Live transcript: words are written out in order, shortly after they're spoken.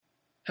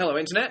Hello,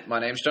 Internet.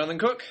 My name's Jonathan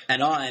Cook.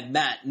 And I'm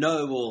Matt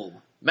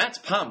Noble. Matt's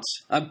pumped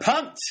I'm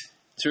pumped!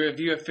 to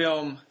review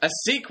a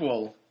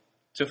sequel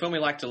to a film we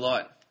liked a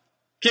lot.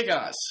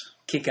 Kick-Ass.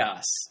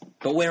 Kick-Ass.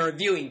 But we're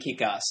reviewing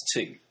Kick-Ass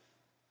too.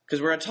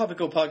 Because we're a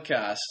topical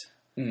podcast.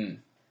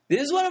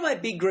 This is one of my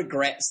big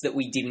regrets that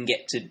we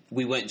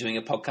weren't doing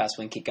a podcast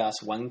when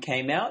Kick-Ass 1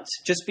 came out,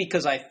 just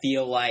because I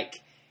feel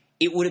like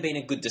it would have been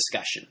a good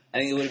discussion. I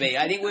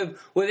think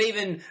we've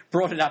even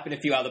brought it up in a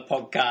few other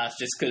podcasts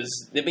just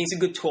because there have been some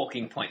good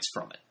talking points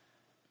from it.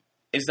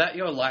 Is that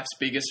your life's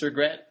biggest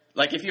regret?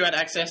 Like, if you had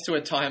access to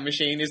a time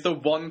machine, is the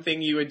one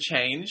thing you would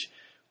change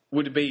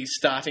would be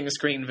starting a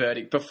Screen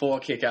Verdict before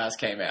Kick-Ass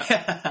came out?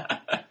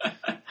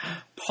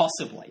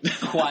 Possibly.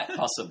 Quite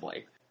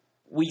possibly.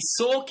 We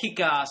saw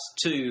Kick-Ass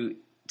 2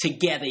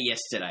 together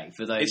yesterday,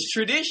 for those... It's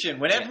tradition.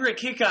 Whenever a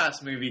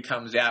Kick-Ass movie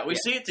comes out, we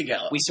see it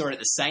together. We saw it at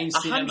the same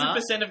cinema.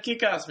 100% of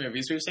Kick-Ass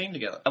movies we've seen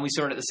together. And we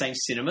saw it at the same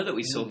cinema that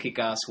we saw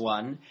Kick-Ass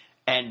 1.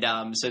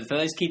 And so for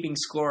those keeping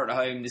score at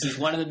home, this is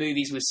one of the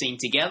movies we've seen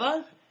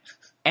together.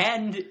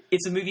 And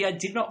it's a movie I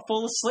did not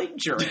fall asleep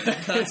during.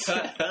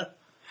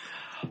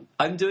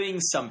 I'm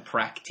doing some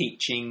prac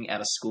teaching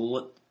at a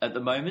school at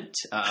the moment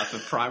for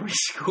primary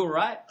school,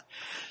 right?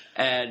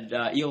 And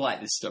you'll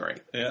like this story.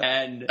 Yeah.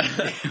 And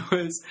there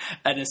was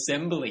an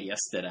assembly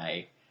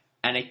yesterday,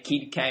 and a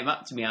kid came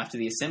up to me after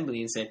the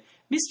assembly and said,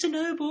 "Mr.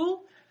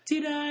 Noble,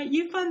 did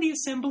you find the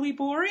assembly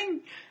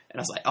boring?" And I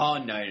was like, "Oh,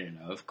 no,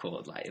 of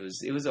course. Like,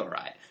 it was all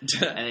right."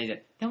 And he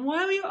said, "Then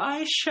why were your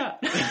eyes shut?"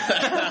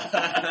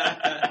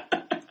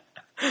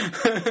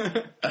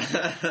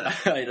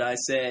 And I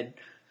said,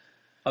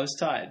 "I was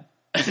tired."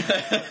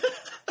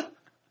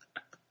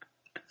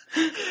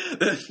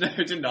 There's no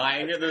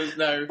denying it. There's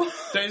no...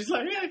 Just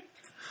like, yeah.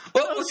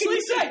 What can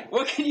you say?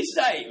 What can you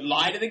say?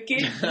 Lie to the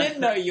kid? They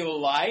didn't know you were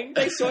lying.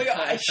 They saw your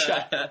eyes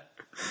shut.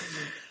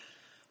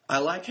 I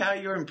like how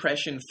your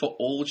impression for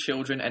all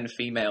children and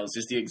females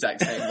is the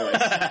exact same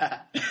voice.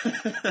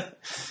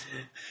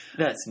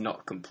 That's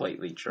not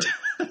completely true.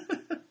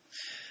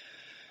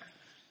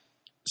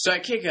 So,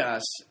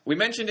 Kick-Ass, we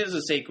mentioned it as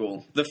a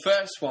sequel. The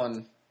first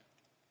one,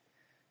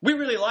 we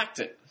really liked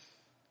it.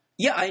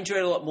 Yeah, I enjoyed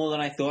it a lot more than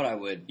I thought I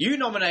would. You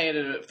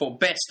nominated it for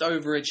Best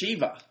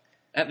Overachiever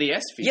at the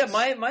ESPYs. Yeah,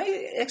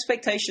 my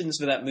expectations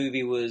for that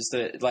movie was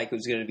that it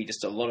was going to be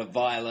just a lot of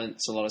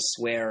violence, a lot of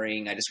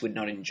swearing. I just would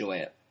not enjoy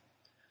it.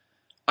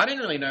 I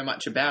didn't really know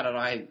much about it.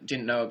 I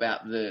didn't know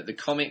about the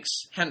comics.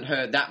 Hadn't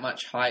heard that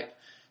much hype.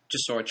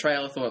 Just saw a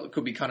trailer, thought it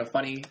could be kind of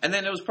funny. And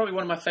then it was probably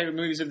one of my favourite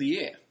movies of the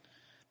year.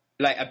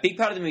 Like, a big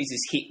part of the movie is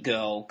this hit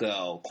girl,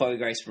 Chloe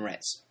Grace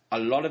Moretz. A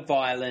lot of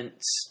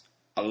violence,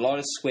 a lot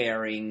of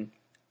swearing,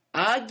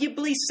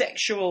 arguably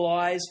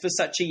sexualized for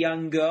such a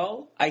young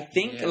girl, I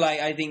think. Yeah.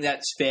 I think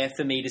that's fair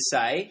for me to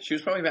say. She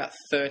was probably about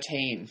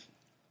 13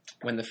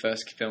 when the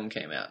first film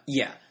came out.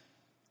 Yeah.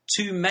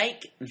 To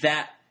make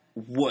that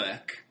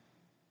work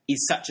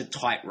is such a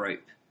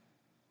tightrope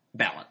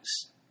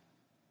balance.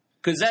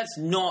 Because that's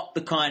not the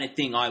kind of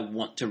thing I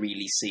want to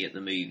really see at the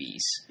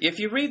movies. If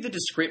you read the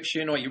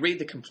description or you read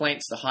the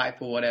complaints, the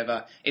hype or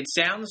whatever, it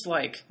sounds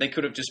like they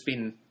could have just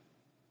been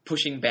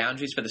pushing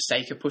boundaries for the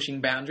sake of pushing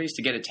boundaries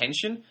to get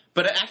attention,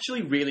 but it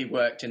actually really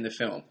worked in the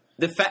film.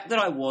 The fact that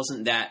I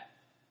wasn't that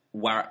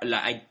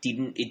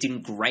it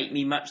didn't grate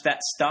me much, that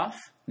stuff,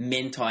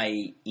 meant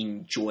I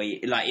enjoy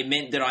it. Like, it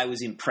meant that I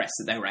was impressed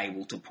that they were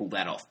able to pull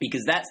that off,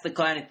 because that's the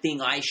kind of thing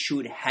I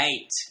should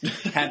hate,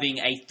 having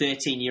a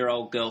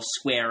 13-year-old girl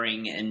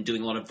swearing and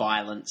doing a lot of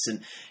violence,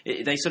 and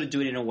they sort of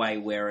do it in a way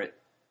where it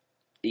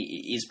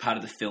is part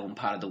of the film,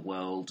 part of the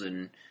world,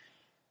 and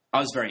I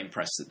was very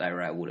impressed that they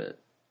were able to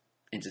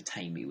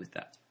entertain me with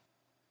that.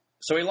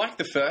 So we liked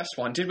the first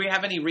one. Did we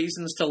have any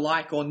reasons to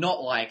like or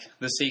not like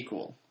the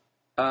sequel?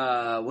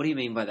 What do you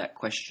mean by that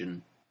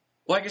question?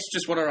 Well, I guess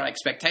just what are our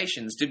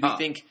expectations? Did we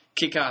think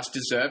Kick-Ass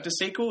deserved a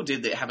sequel?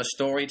 Did it have a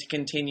story to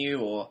continue?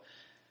 Or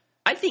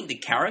I think the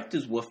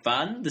characters were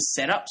fun. The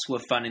setups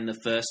were fun in the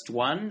first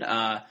one.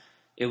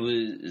 It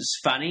was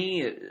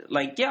funny.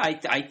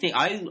 I think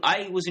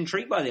I was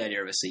intrigued by the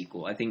idea of a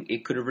sequel. I think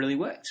it could have really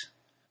worked.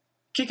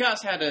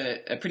 Kick-Ass had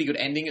a pretty good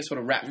ending. It sort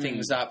of wrapped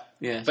things up.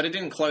 Yeah. But it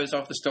didn't close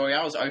off the story.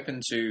 I was open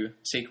to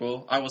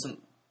sequel. I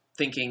wasn't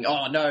thinking,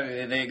 oh,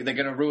 no, they're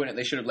going to ruin it.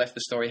 They should have left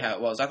the story how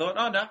it was. I thought,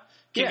 oh, no,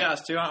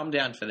 Kick-Ass 2, I'm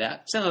down for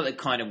that. Sounds like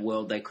the kind of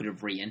world they could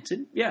have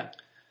re-entered. Yeah.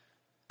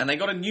 And they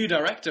got a new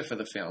director for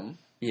the film.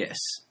 Yes.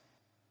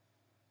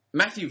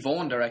 Matthew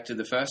Vaughn directed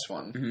the first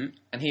one.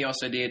 And he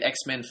also did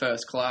X-Men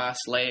First Class,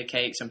 Layer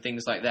Cakes, and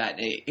things like that.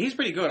 He's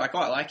pretty good. I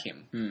quite like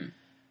him.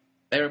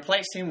 They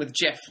replaced him with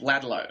Jeff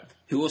Ladlow,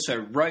 who also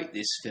wrote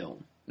this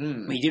film.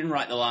 He didn't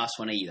write the last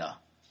one either.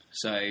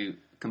 So,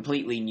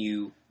 completely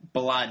new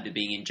blood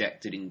being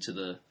injected into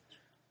the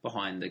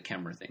behind the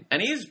camera thing. And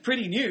he is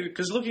pretty new,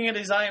 because looking at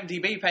his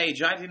IMDb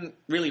page, I didn't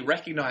really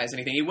recognise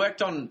anything. He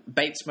worked on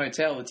Bates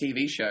Motel, the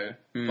TV show,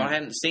 but I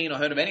hadn't seen or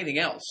heard of anything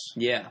else.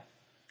 Yeah.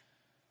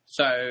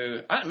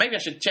 So, maybe I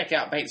should check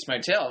out Bates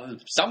Motel.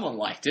 Someone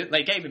liked it.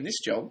 They gave him this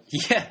job.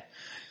 Yeah,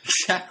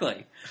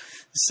 exactly.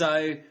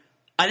 So,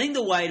 I think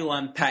the way to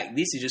unpack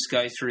this is just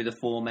go through the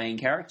four main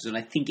characters, and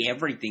I think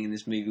everything in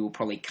this movie will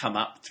probably come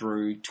up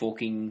through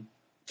talking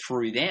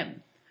through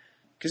them.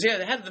 Because,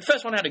 the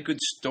first one had a good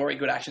story,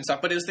 good action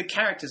stuff, but it was the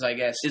characters, I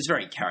guess. It's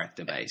very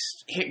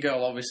character-based. Hit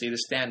Girl, obviously, the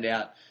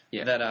standout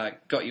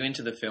that got you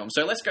into the film.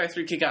 So let's go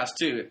through Kick-Ass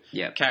 2,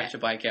 character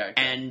by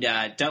character. And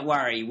don't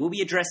worry, we'll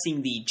be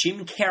addressing the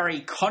Jim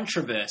Carrey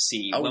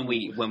controversy when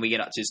we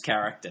get up to his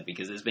character,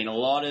 because there's been a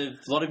lot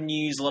of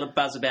news, a lot of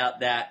buzz about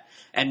that,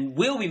 and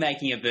we'll be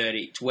making a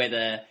verdict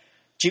whether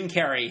Jim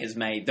Carrey has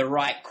made the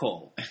right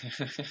call.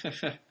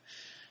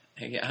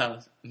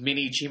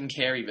 Mini Jim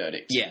Carrey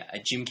verdict. Yeah, a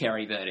Jim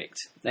Carrey verdict.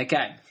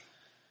 Okay.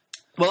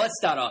 Well, let's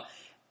start off.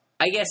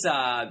 I guess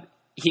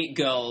Hit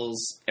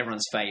Girl's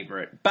everyone's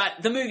favourite,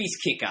 but the movie's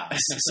Kick-Ass.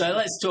 So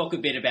let's talk a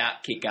bit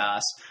about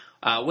Kick-Ass.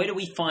 Where do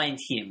we find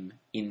him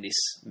in this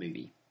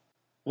movie?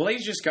 Well,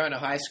 he's just going to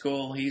high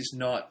school. He's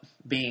not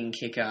being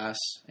Kick-Ass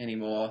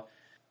anymore.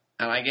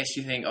 And I guess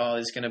you think,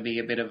 there's going to be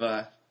a bit of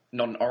a,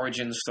 not an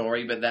origin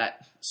story, but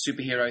that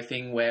superhero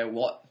thing where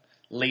what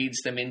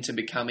leads them into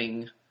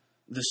becoming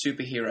the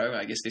superhero,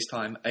 I guess this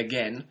time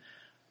again.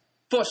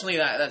 Fortunately,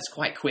 that's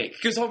quite quick,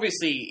 because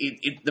obviously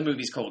the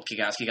movie's called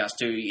Kick-Ass, Kick-Ass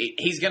 2.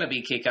 He's going to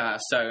be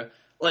Kick-Ass, so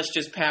let's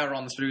just power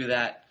on through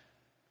that.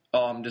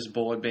 I'm just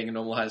bored being a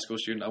normal high school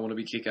student. I want to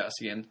be Kick-Ass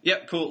again.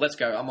 Yep, cool, let's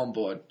go. I'm on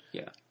board.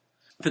 Yeah.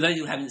 For those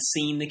who haven't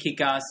seen the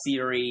Kick-Ass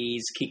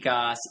series,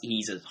 Kick-Ass,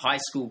 he's a high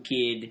school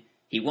kid.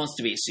 He wants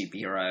to be a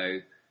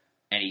superhero,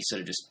 and he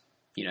sort of just,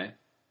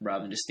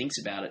 rather than just thinks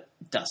about it,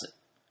 does it.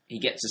 He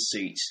gets a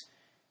suit.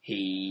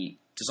 He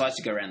decides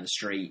to go around the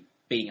street,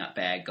 beating up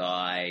bad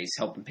guys,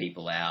 helping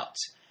people out,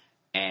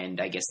 and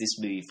I guess this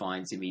movie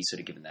finds him, he's sort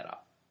of given that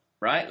up,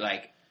 right?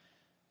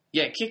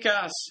 Yeah,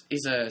 Kick-Ass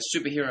is a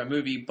superhero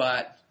movie,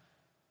 but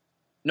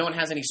no one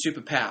has any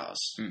superpowers.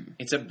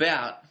 It's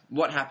about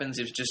what happens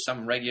if just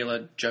some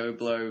regular Joe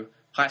Blow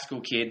high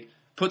school kid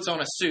puts on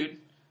a suit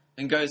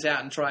and goes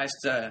out and tries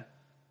to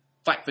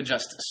fight for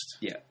justice.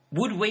 Yeah.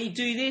 Would we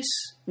do this?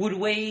 Would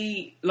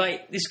we,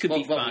 this could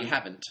be fun. Well, we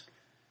haven't.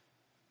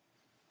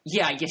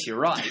 Yeah, I guess you're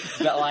right.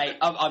 But,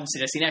 I'm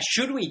suggesting now,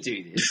 should we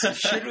do this?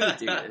 Should we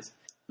do this?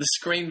 The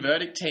Screen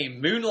Verdict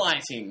team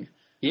moonlighting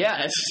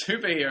as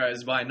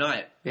superheroes by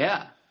night.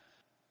 Yeah.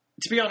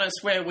 To be honest,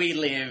 where we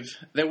live,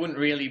 there wouldn't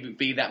really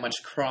be that much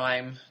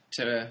crime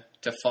to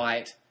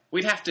fight.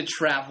 We'd have to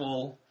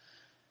travel.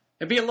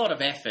 It'd be a lot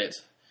of effort.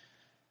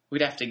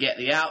 We'd have to get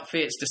the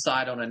outfits,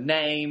 decide on a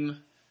name.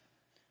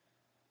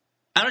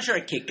 I'm not sure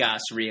a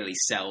Kick-Ass really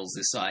sells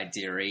this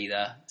idea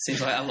either. Seems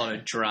like a lot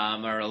of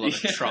drama, a lot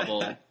of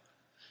trouble.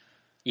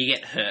 You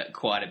get hurt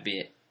quite a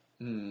bit.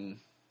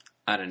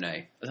 I don't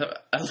know.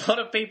 A lot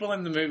of people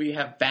in the movie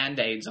have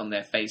Band-Aids on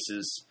their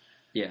faces.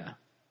 Yeah.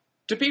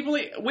 Do people,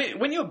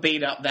 when you're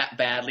beat up that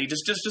badly,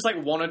 just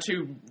one or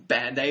two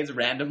Band-Aids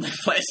randomly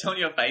placed on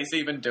your face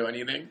even do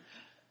anything?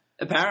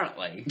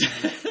 Apparently.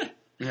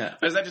 Yeah.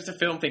 Or is that just a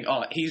film thing?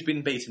 He's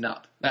been beaten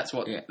up. That's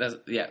what...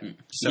 Yeah.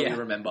 We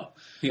remember.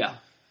 Yeah.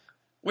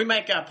 We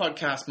make our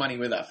podcast money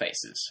with our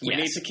faces. We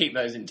need to keep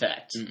those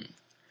intact.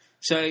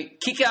 So,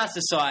 Kick-Ass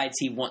decides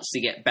he wants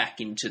to get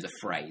back into the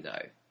fray,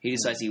 though. He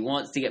decides he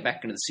wants to get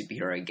back into the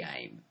superhero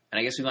game. And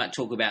I guess we might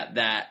talk about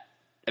that,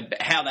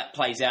 how that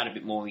plays out a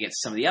bit more when we get to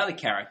some of the other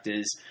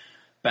characters.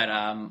 But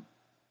I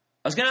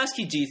was going to ask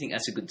you, do you think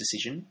that's a good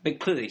decision? But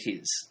clearly it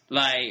is.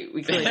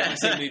 We clearly haven't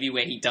seen a movie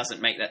where he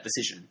doesn't make that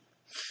decision.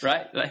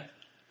 Right?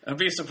 I'd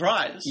be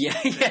surprised.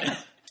 Yeah.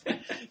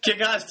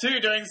 Kick-Ass 2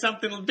 doing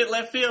something a bit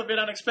left field, a bit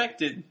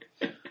unexpected.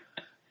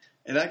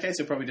 In that case,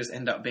 he'll probably just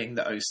end up being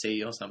the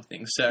OC or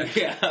something. So,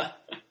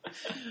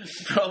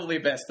 probably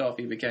best off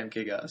he became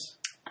Kick-Ass.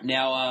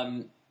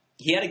 Now,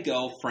 he had a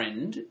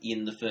girlfriend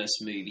in the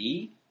first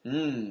movie,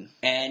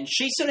 and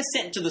she's sort of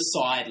sent to the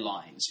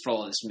sidelines for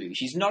all of this movie.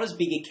 She's not as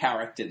big a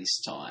character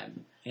this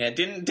time. Yeah,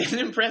 didn't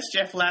impress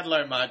Jeff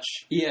Ladlow much.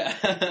 Yeah.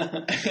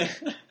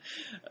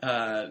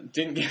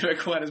 Didn't give her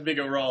quite as big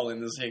a role in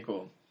the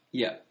sequel.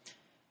 Yeah.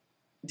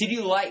 Did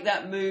you like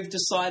that move to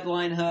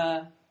sideline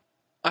her?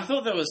 I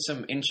thought there was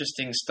some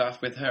interesting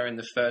stuff with her in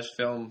the first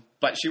film,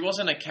 but she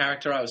wasn't a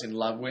character I was in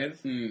love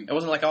with. It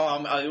wasn't like,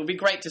 it would be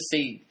great to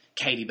see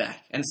Katie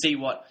back and see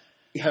what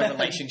her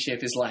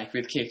relationship is like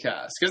with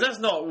Kick-Ass. Because that's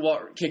not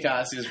what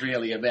Kick-Ass is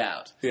really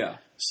about. Yeah.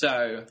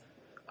 So,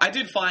 I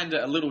did find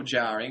it a little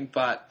jarring,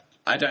 but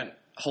I don't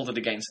hold it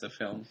against the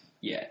film.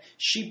 Yeah.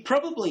 She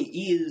probably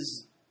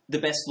is the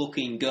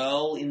best-looking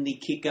girl in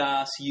the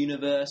Kick-Ass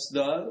universe,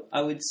 though,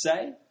 I would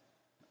say.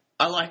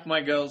 I like my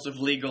girls of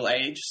legal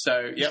age,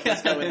 so, yep,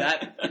 let's go with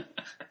that.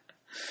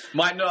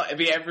 Might not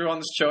be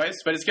everyone's choice,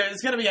 but it's going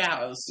to be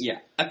ours. Yeah.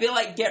 I feel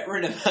like get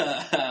rid of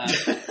her,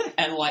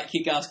 and,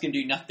 Kick-Ass can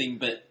do nothing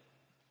but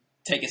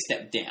take a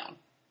step down.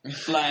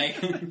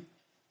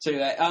 So,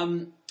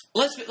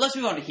 let's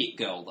move on to Hit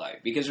Girl, though,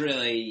 because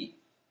really,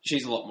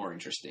 she's a lot more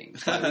interesting.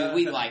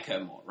 We like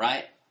her more,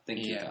 right? Than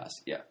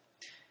Kick-Ass. Yeah.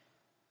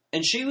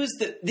 And she was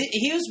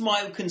here's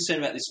my concern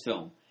about this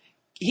film.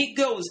 Hit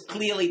Girl was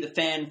clearly the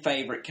fan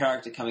favourite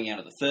character coming out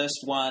of the first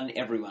one.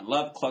 Everyone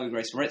loved Chloe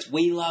Grace Moretz.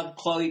 We loved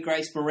Chloe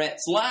Grace Moretz.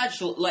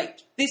 Largely, like,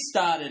 this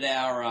started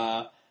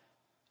our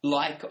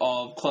like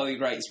of Chloe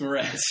Grace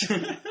Moretz,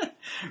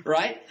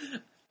 right?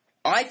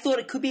 I thought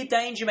it could be a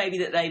danger maybe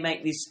that they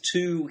make this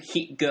too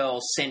Hit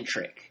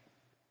Girl-centric.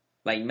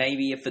 Like,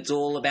 maybe if it's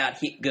all about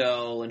Hit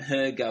Girl and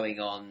her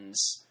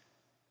going-ons,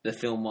 the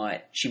film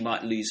she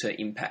might lose her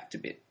impact a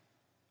bit.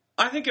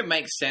 I think it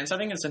makes sense. I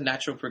think it's a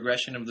natural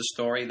progression of the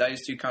story. Those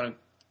two kind of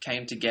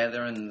came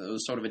together and it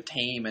was sort of a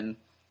team, and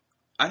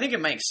I think it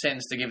makes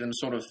sense to give them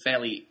sort of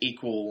fairly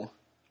equal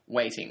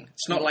weighting.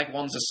 It's not like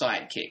one's a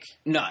sidekick.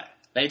 No.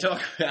 They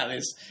talk about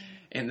this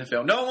in the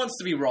film. No one wants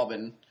to be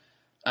Robin.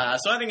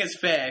 So I think it's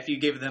fair if you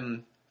give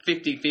them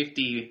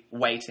 50-50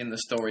 weight in the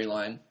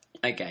storyline.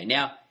 Okay,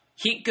 now,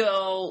 Hit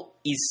Girl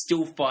is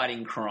still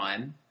fighting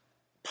crime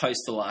post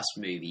the last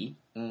movie.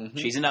 Mm-hmm.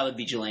 She's another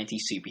vigilante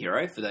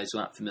superhero, for those who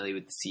aren't familiar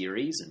with the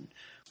series. And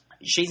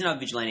she's another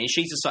vigilante.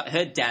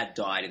 Her dad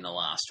died in the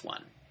last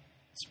one.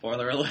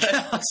 Spoiler alert.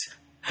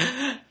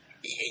 Okay,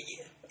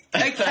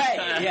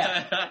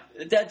 yeah.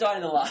 Dad died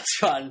in the last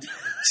one.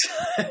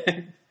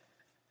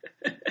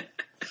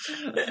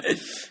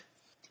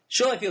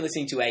 Sure, if you're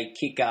listening to a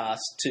Kick-Ass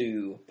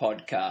 2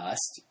 podcast,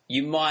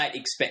 you might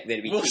expect there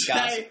to be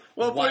Kick-Ass 1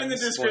 We'll put in the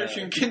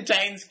description,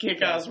 contains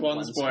Kick-Ass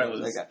 1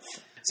 spoilers. Okay.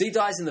 So he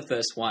dies in the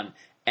first one,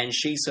 and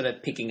she's sort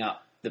of picking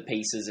up the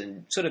pieces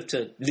and sort of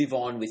to live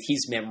on with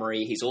his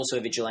memory. He's also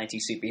a vigilante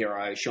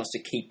superhero. She wants to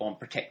keep on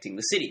protecting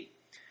the city.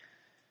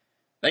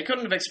 They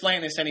couldn't have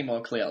explained this any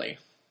more clearly.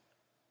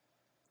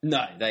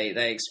 No,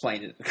 they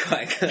explained it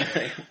quite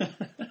clearly.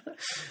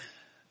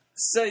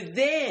 So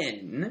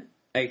then,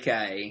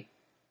 okay,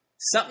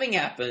 something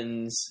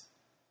happens,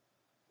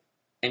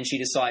 and she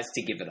decides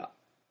to give it up.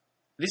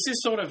 This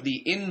is sort of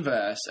the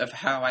inverse of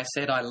how I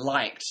said I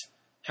liked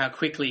how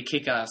quickly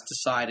Kick-Ass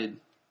decided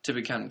to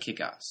become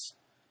Kick-Ass.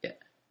 Yeah.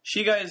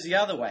 She goes the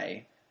other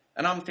way,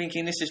 and I'm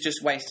thinking this is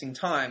just wasting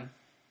time,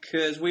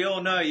 because we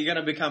all know you're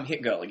going to become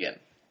Hit Girl again.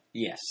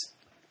 Yes.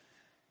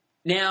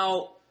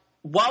 Now,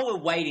 while we're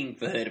waiting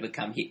for her to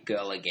become Hit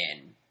Girl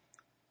again,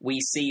 we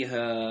see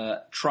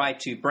her try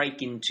to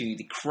break into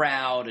the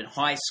crowd in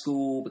high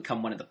school,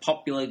 become one of the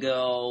popular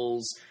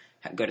girls,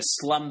 go to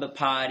slumber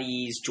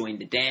parties, join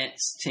the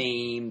dance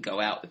team,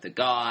 go out with the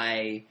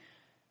guy.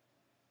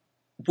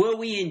 Were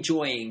we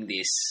enjoying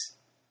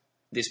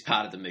this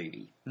part of the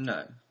movie?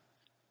 No.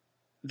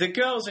 The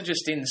girls are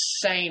just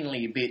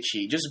insanely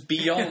bitchy, just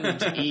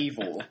beyond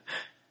evil.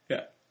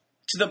 Yeah.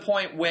 To the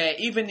point where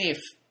even if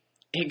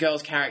Hit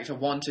Girl's character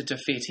wanted to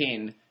fit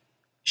in,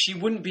 she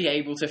wouldn't be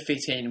able to fit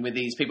in with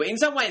these people. In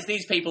some ways,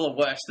 these people are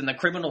worse than the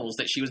criminals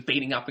that she was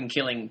beating up and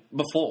killing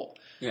before.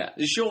 Yeah.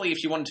 Surely if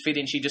she wanted to fit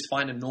in, she'd just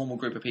find a normal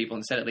group of people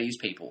instead of these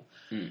people.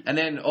 And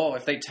then,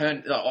 if they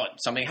turn...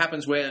 something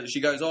happens where she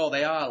goes,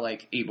 they are,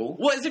 like, evil.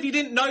 What, as if you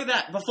didn't know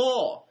that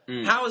before?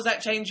 How has that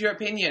changed your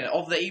opinion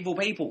of the evil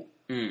people?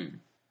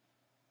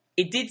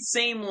 It did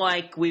seem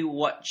like we were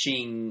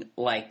watching,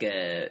 like,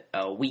 a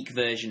weak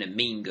version of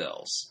Mean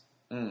Girls.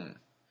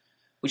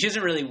 Which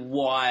isn't really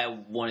why I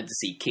wanted to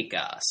see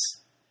Kick-Ass.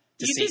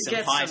 To see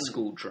some high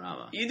school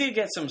drama. You did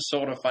get some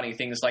sort of funny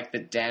things, like the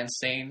dance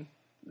scene.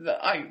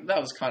 That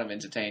was kind of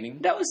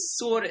entertaining. That was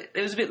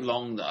it was a bit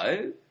long,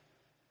 though.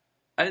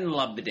 I didn't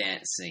love the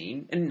dance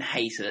scene. I didn't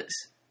hate it.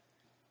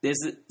 There's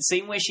the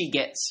scene where she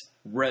gets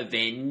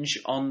revenge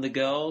on the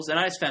girls, and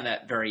I just found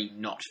that very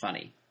not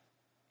funny.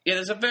 Yeah,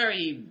 there's a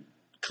very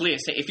clear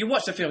scene. If you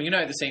watch the film, you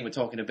know the scene we're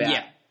talking about.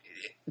 Yeah.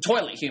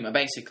 Toilet humour,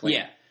 basically.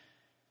 Yeah.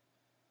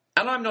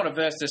 And I'm not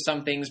averse to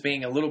some things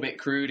being a little bit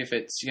crude if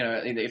it's,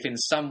 if in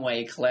some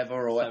way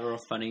clever or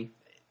funny.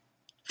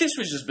 This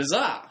was just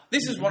bizarre.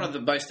 This is one of the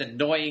most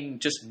annoying,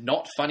 just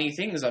not funny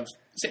things I've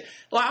seen.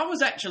 Like, I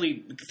was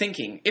actually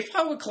thinking, if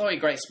I were Chloe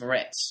Grace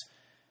Moretz,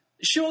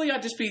 surely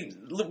I'd just be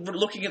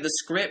looking at the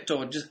script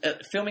or just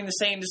filming the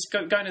scene, just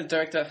going to the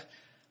director,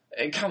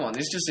 come on,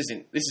 this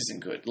isn't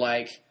good.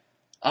 Like,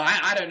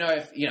 I don't know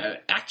if,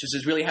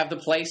 actresses really have the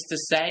place to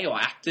say, or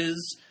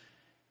actors.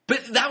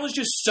 But that was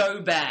just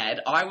so bad.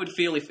 I would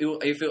feel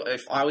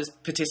if I was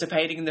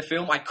participating in the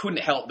film, I couldn't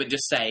help but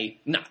just say,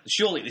 no,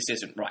 surely this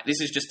isn't right.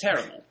 This is just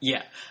terrible.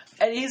 Yeah.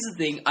 And here's the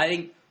thing. I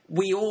think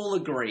we all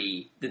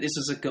agree that this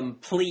was a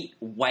complete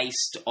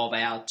waste of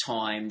our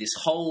time. This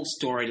whole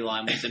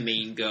storyline with the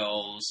Mean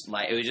Girls.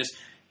 Like, it was just...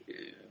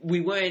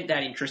 We weren't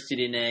that interested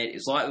in it. It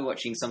was like we were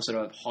watching some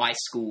sort of high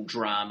school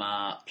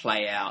drama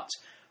play out,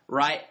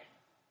 right?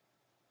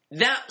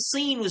 That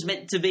scene was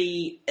meant to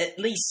be at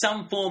least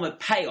some form of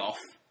payoff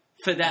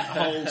for that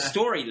whole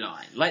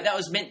storyline. Like, that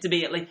was meant to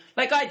be at least...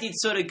 Like, I did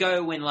sort of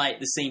go when, like,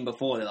 the scene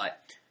before, they're like,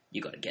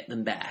 you got to get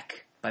them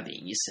back by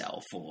being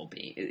yourself or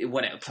being...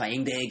 whatever,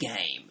 playing their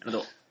game. And I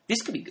thought,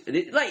 this could be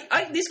good.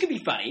 Like, this could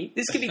be funny.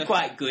 This could be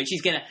quite good.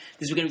 There's going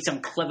to be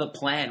some clever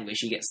plan where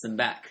she gets them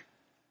back.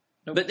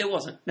 Nope. But there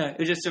wasn't. No, it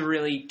was just a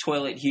really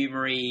toilet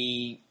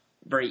humour-y,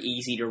 very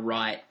easy to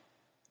write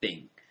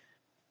thing.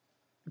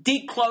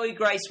 Did Chloe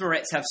Grace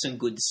Moretz have some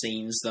good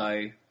scenes,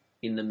 though?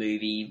 in the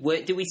movie.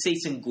 Did we see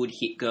some good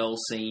Hit Girl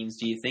scenes,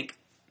 do you think?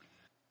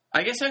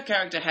 I guess her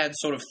character had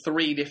sort of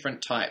 3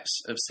 different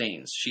types of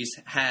scenes. She's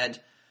had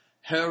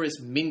her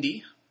as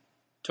Mindy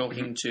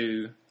talking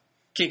to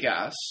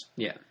Kick-Ass.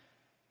 Yeah.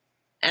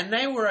 And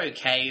they were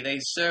okay. They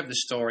served the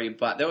story,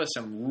 but there was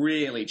some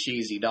really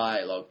cheesy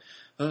dialogue.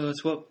 Oh,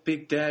 it's what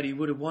Big Daddy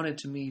would have wanted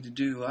me to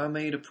do. I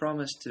made a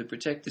promise to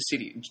protect the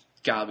city.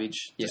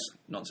 Garbage. Yeah. Just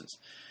nonsense.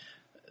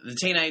 The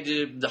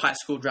teenager, the high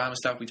school drama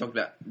stuff we talked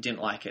about,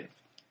 didn't like it.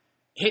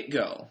 Hit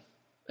Girl.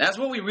 That's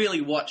what we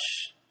really watch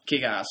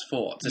Kick-Ass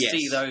for, to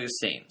see those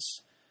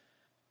scenes.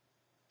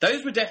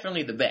 Those were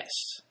definitely the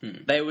best.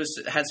 They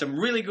had some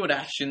really good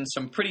action,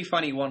 some pretty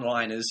funny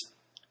one-liners.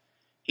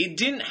 It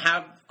didn't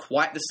have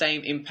quite the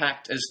same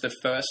impact as the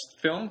first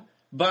film,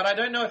 but I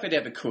don't know if it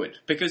ever could,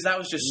 because that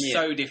was just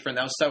so different.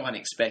 That was so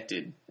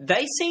unexpected.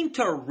 They seemed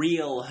to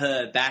reel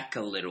her back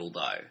a little,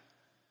 though,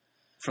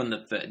 from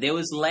the first. There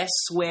was less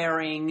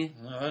swearing.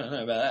 I don't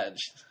know about that.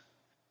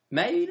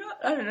 Maybe not.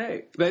 I don't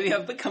know. Maybe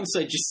I've become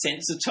so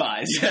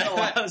desensitized.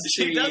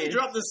 She does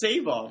drop the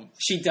C-bomb.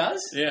 She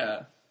does?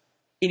 Yeah.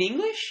 In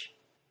English?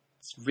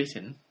 It's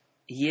written.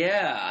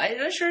 Yeah. I'm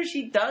not sure if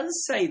she does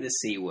say the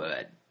C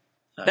word.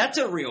 That's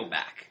a reel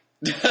back.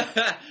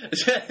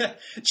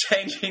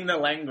 Changing the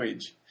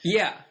language.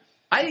 Yeah.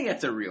 I think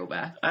that's a reel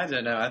back. I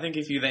don't know. I think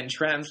if you then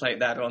translate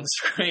that on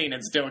screen,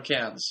 it still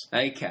counts.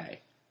 Okay.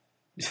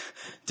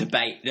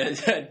 Debate.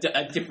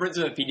 A difference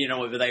of opinion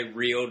on whether they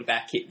reeled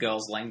back Hit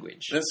Girl's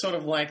language. That's sort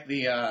of like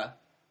the,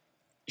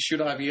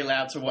 should I be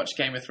allowed to watch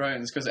Game of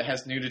Thrones because it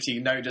has nudity?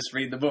 No, just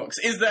read the books.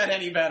 Is that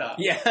any better?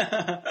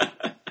 Yeah.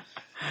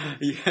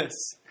 Yes.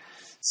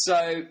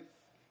 So,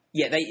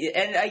 yeah,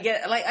 I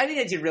think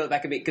they did reel it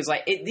back a bit because,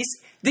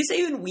 this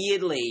even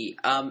weirdly,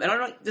 and I'm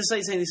not just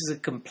saying this is a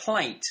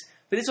complaint,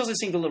 but this also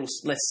seemed a little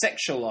less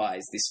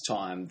sexualized this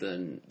time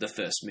than the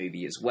first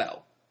movie as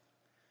well.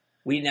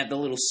 We didn't have the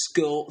little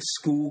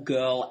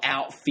schoolgirl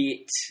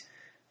outfit.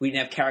 We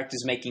didn't have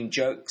characters making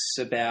jokes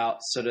about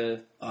sort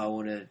of, I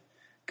want to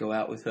go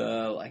out with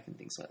her, and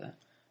things like that.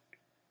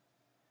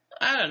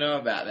 I don't know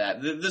about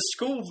that. The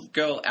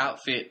schoolgirl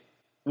outfit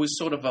was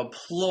sort of a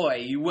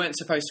ploy. You weren't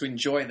supposed to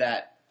enjoy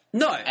that.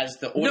 No. As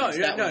the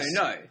audience.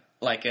 No.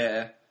 Like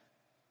a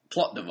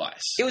plot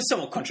device. It was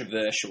somewhat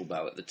controversial,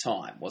 though, at the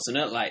time, wasn't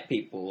it?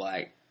 People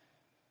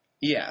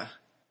Yeah.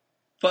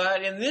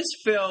 But in this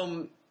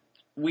film,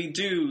 we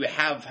do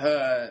have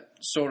her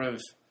sort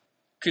of...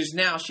 Because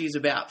now she's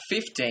about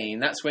 15.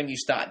 That's when you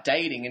start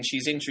dating, and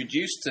she's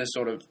introduced to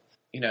sort of,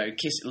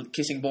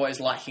 kissing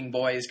boys, liking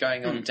boys,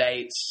 going on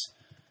dates,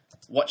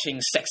 watching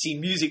sexy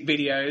music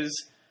videos.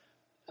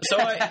 So,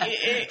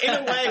 in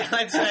a way,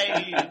 I'd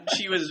say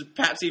she was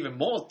perhaps even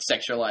more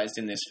sexualized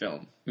in this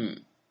film.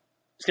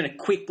 Just going to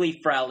quickly,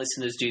 for our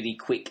listeners, do the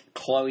quick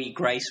Chloe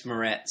Grace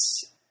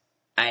Moretz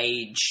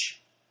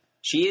age.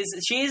 She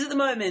is at the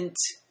moment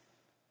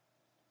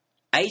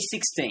age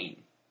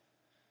 16.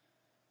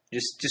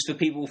 Just for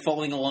people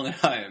following along at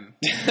home.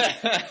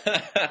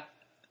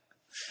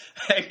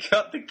 I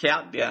got the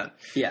countdown.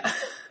 Yeah.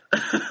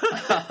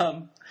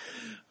 What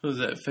was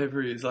that?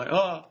 February is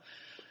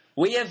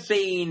We have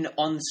been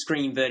on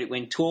Screen Verdict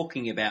when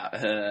talking about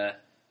her,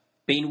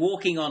 been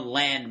walking on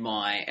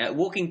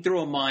walking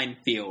through a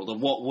minefield of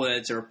what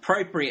words are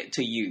appropriate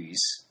to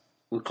use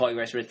with Chloe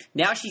Grace Moretz.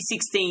 Now she's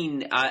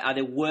 16. Are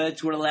there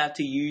words we're allowed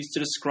to use to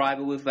describe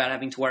her without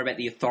having to worry about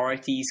the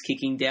authorities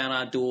kicking down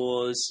our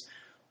doors?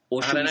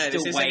 Or I don't know.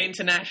 This is an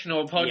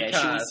international podcast.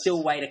 Yeah, should we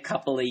still wait a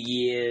couple of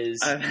years?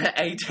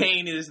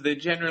 18 is the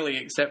generally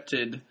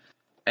accepted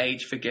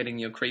age for getting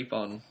your creep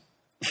on.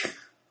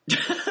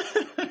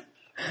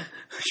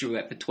 Should we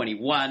wait for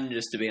 21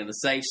 just to be on the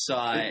safe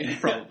side?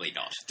 Probably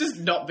not. Just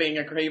not being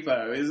a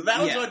creepo.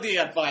 That was what the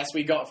advice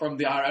we got from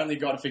the Our Only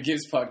God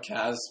Forgives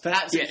podcast.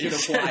 Perhaps it should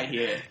apply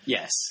here.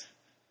 Yes.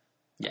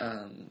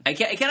 Yeah.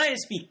 Can I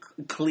just be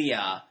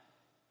clear?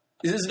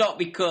 This is not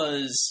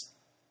because...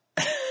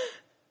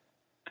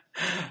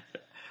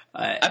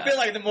 I feel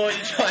like the more you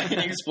try and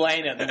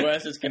explain it, the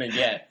worse it's going to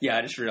get. Yeah,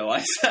 I just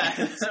realised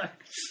that.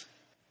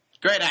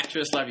 Great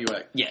actress, love your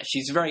work. Yeah,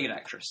 she's a very good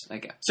actress.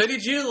 Okay. So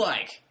did you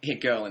like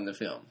Hit Girl in the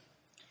film?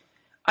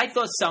 I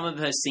thought some of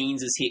her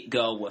scenes as Hit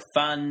Girl were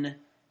fun.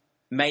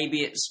 Maybe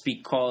it's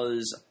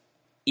because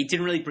it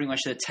didn't really bring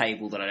much to the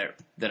table that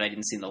I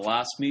didn't see in the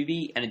last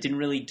movie, and it didn't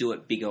really do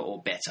it bigger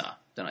or better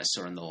than I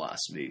saw in the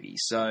last movie.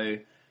 So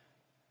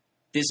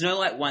there's no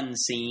one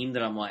scene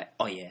that I'm like,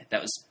 oh yeah,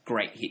 that was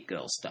great Hit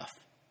Girl stuff.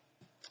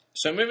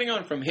 So moving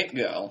on from Hit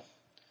Girl,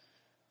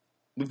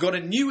 we've got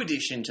a new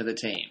addition to the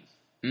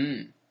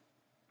team.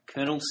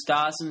 Colonel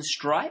Stars and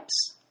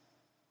Stripes?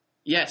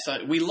 Yes,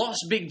 we lost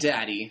Big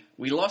Daddy,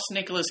 we lost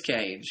Nicolas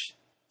Cage,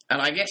 and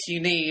I guess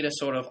you need a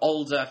sort of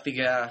older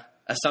figure,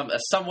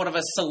 somewhat of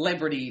a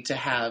celebrity to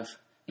have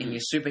in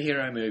your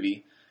superhero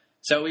movie.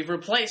 So we've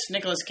replaced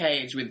Nicolas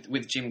Cage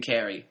with Jim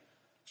Carrey.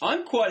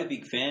 I'm quite a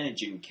big fan of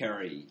Jim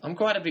Carrey. I'm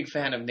quite a big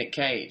fan of Nick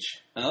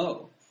Cage.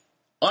 Oh.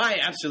 I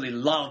absolutely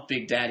love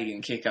Big Daddy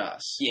and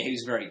Kick-Ass. Yeah, he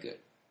was very good.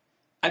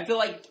 I feel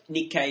like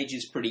Nick Cage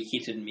is pretty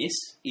hit and miss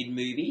in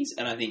movies,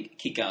 and I think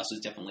Kick-Ass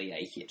was definitely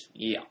a hit.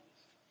 Yeah.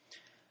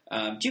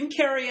 Jim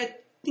Carrey, I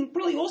think,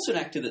 probably also an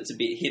actor that's a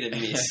bit hit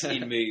and miss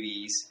in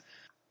movies.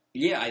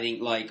 Yeah, I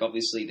think, like,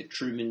 obviously The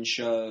Truman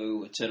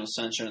Show, Eternal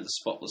Sunshine of the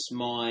Spotless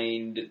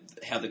Mind,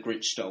 How the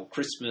Grinch Stole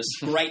Christmas.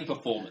 Great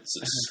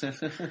performances.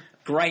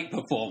 Great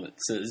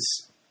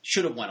performances.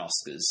 Should have won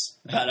Oscars.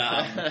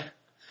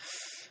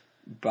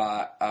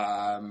 But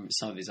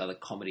some of his other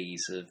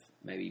comedies have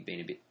maybe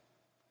been a bit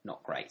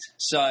not great.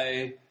 So,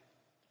 I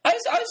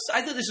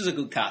thought this was a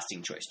good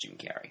casting choice, Jim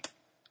Carrey.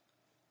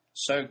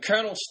 So,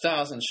 Colonel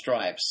Stars and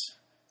Stripes,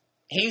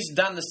 he's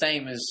done the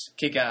same as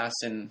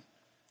Kick-Ass and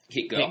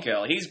Hit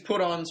Girl. He's put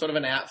on sort of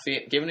an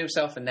outfit, given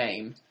himself a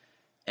name,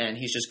 and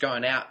he's just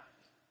going out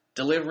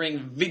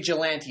delivering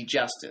vigilante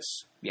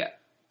justice. Yeah.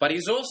 But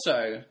he's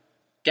also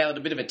gathered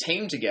a bit of a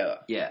team together.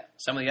 Yeah.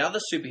 Some of the other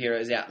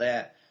superheroes out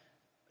there,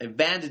 they've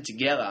banded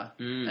together,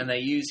 and they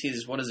use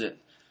his,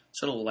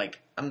 sort of like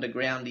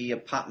undergroundy,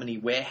 apartment-y,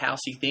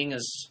 warehousey thing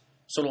as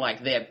sort of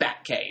like their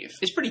bat cave.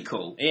 It's pretty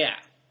cool. Yeah.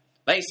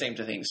 They seem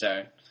to think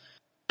so.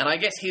 And I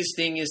guess his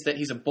thing is that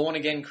he's a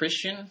born-again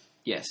Christian.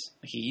 Yes.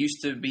 He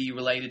used to be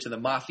related to the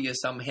mafia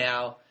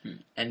somehow,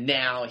 and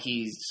now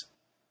he's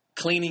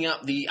cleaning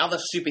up the other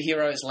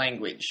superheroes'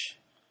 language.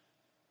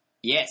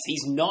 Yes,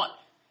 he's not...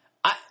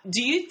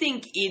 do you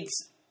think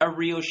it's a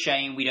real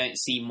shame we don't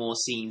see more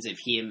scenes of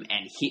him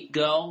and Hit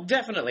Girl?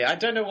 Definitely. I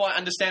don't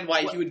understand why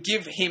you would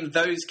give him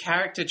those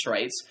character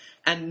traits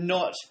and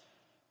not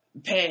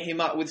pair him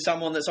up with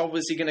someone that's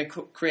obviously going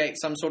to create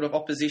some sort of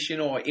opposition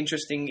or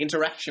interesting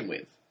interaction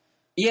with.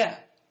 Yeah.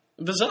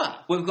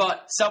 Bizarre. We've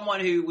got someone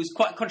who was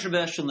quite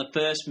controversial in the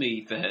first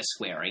movie for her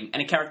swearing,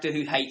 and a character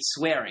who hates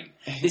swearing.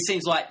 This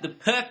seems like the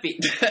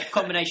perfect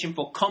combination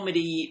for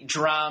comedy,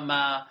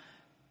 drama,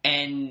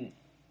 and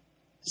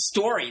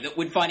story that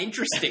we'd find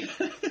interesting.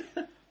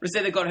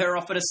 Instead, they got her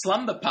off at a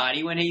slumber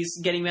party when he's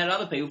getting mad at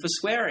other people for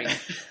swearing.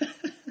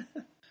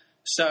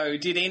 So,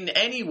 did in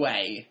any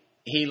way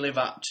he live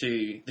up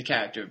to the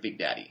character of Big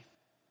Daddy?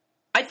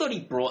 I thought he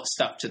brought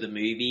stuff to the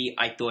movie.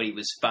 I thought he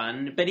was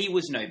fun, but he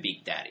was no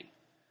Big Daddy.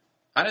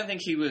 I don't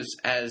think he was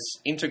as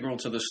integral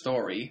to the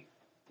story,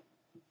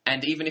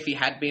 and even if he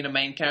had been a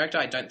main character,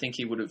 I don't think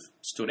he would have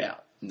stood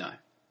out. No.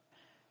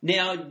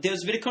 Now, there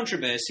was a bit of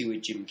controversy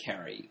with Jim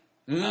Carrey.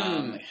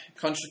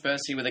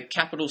 Controversy with a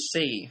capital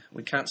C.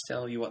 We can't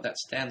tell you what that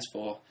stands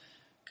for,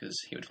 because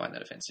he would find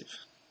that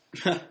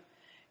offensive.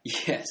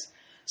 Yes.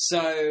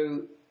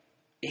 So,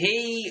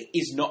 he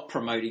is not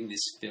promoting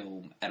this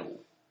film at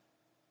all.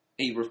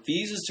 He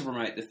refuses to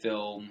promote the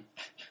film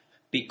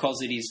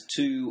because it is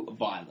too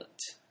violent.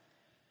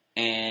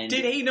 And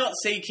did he not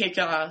see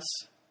Kick-Ass?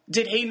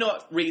 Did he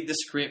not read the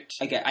script?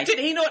 Okay, did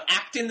he not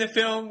act in the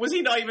film? Was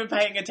he not even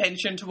paying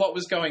attention to what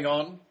was going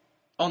on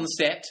the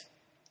set?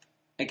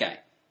 Okay.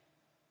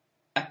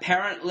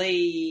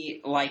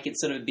 Apparently, like,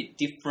 it's sort of a bit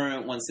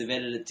different once they've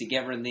edited it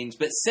together and things.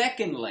 But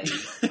secondly,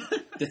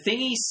 the thing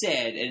he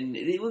said, and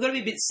we've got to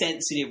be a bit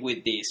sensitive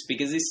with this,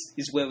 because this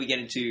is where we get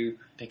into...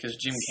 Because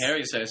Jim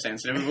Carrey's so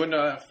sensitive, we wouldn't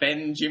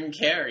offend Jim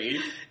Carrey.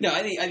 No,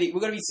 I think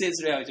we've got to be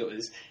sensitive how we do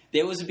this.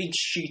 There was a big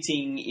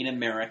shooting in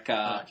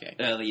America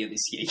earlier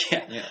this year.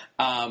 Yeah.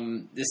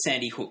 The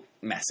Sandy Hook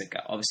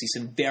massacre. Obviously,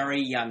 some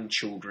very young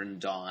children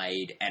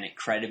died, and it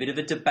created a bit of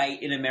a debate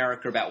in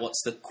America about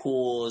what's the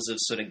cause of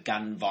sort of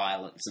gun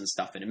violence and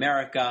stuff in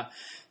America.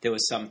 There were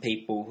some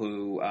people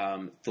who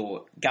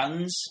thought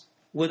guns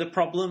were the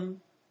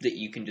problem, that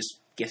you can just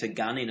get a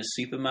gun in a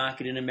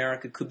supermarket in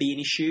America could be an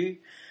issue.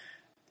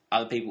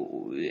 Other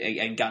people,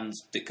 and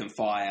guns that can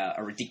fire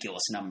a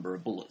ridiculous number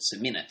of bullets a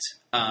minute.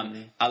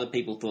 Other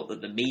people thought that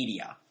the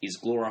media is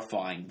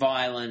glorifying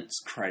violence,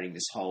 creating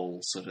this whole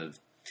sort of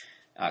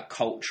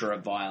culture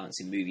of violence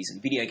in movies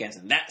and video games,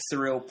 and that's the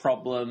real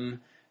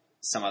problem.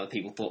 Some other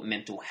people thought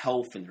mental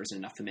health, and there isn't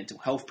enough for mental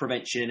health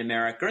prevention in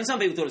America. And some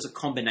people thought it was a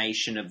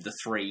combination of the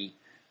three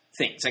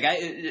things.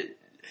 Okay,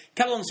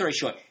 cut a long story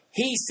short,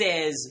 he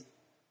says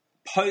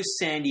post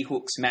Sandy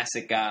Hook's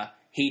massacre,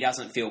 he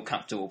doesn't feel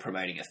comfortable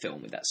promoting a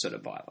film with that sort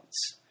of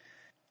violence.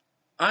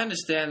 I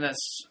understand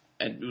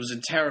it was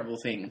a terrible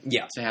thing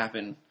to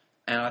happen,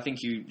 and I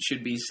think you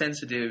should be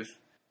sensitive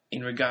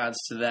in regards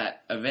to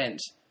that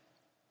event.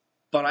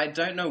 But I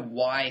don't know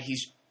why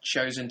he's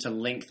chosen to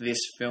link this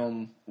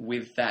film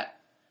with that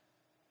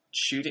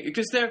shooting,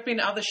 because there have been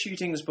other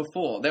shootings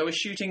before. There were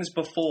shootings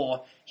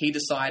before he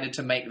decided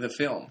to make the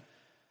film.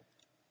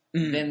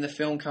 Then the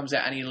film comes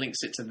out and he links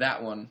it to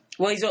that one.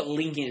 Well, he's not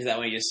linking it to that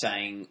one. He's just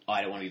saying,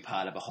 I don't want to be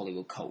part of a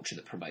Hollywood culture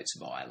that promotes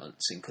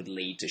violence and could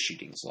lead to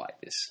shootings like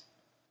this.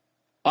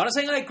 I'm not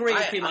saying I agree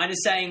with him. I'm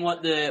just saying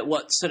what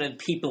sort of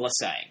people are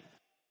saying.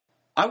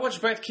 I watch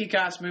both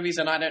Kick-Ass movies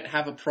and I don't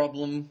have a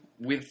problem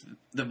with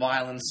the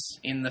violence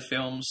in the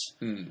films.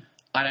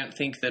 I don't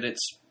think that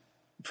it's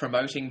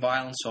promoting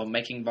violence or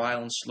making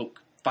violence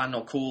look fun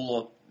or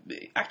cool or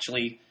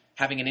actually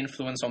having an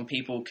influence on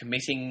people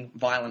committing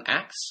violent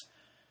acts.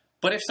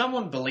 But if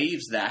someone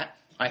believes that,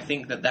 I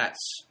think that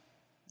that's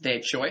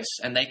their choice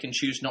and they can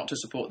choose not to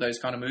support those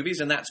kind of movies,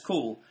 and that's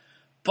cool.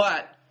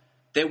 But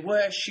there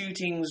were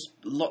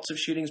lots of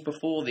shootings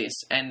before this,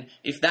 and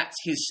if that's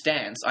his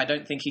stance, I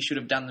don't think he should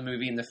have done the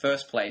movie in the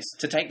first place.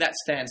 To take that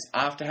stance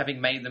after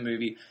having made the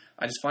movie,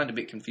 I just find it a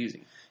bit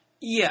confusing.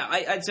 Yeah,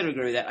 I'd sort of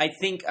agree with that. I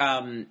think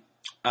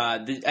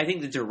I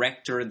think the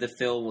director of the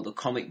film or the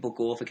comic book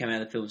author came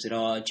out of the film and said,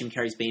 "Oh, Jim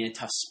Carrey's been in a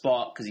tough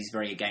spot because he's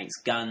very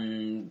against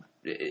gun.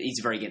 He's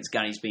very against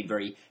gun. He's been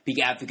very big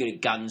advocate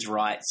of guns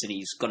rights, and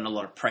he's gotten a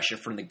lot of pressure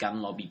from the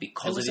gun lobby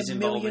because of his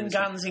involvement." There was a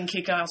million guns in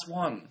Kick-Ass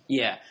 1.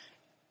 Yeah.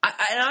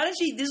 And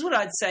honestly, this is what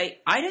I'd say.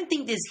 I don't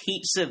think there's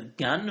heaps of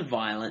gun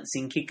violence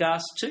in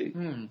Kick-Ass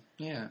 2.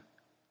 Yeah.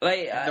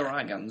 Like, there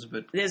are guns,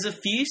 but... There's a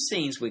few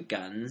scenes with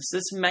guns.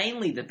 That's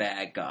mainly the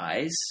bad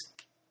guys.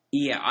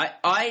 Yeah,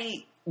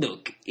 I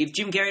look, if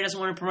Jim Carrey doesn't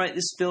want to promote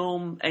this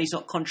film and he's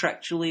not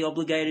contractually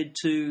obligated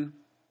to,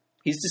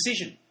 his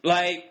decision.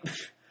 Like,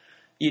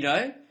 you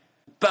know?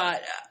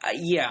 But,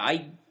 yeah,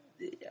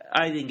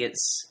 I think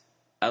it's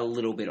a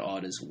little bit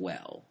odd as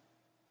well.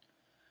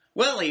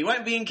 Well, he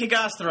won't be in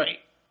Kick-Ass 3.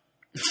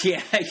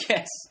 Yeah, I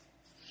guess.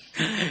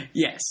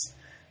 Yes.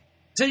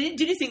 So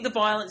did you think the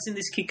violence in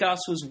this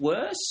Kick-Ass was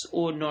worse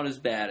or not as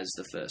bad as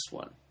the first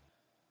one?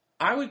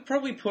 I would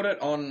probably put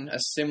it on a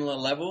similar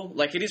level.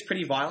 Like, it is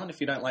pretty violent.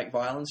 If you don't like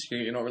violence,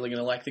 you're not really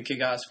going to like the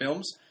Kick-Ass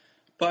films.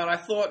 But I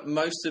thought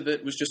most of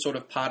it was just sort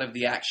of part of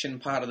the action,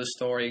 part of the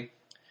story.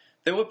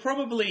 There were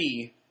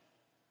probably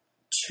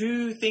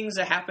 2 things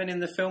that happen in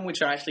the film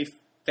which I actually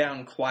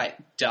found quite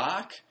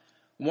dark.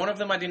 One of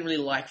them I didn't really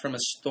like from a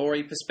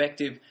story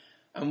perspective,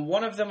 and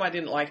one of them I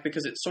didn't like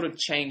because it sort of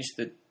changed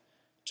the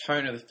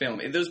tone of the film.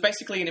 There was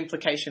basically an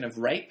implication of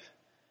rape,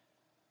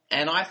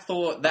 and I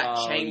thought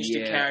that changed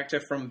the character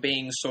from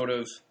being sort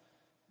of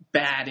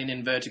bad in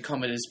inverted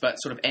commas, but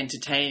sort of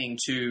entertaining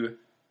to,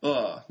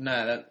 I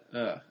didn't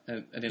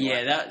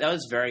like that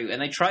was very... And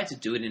they tried to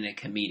do it in a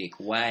comedic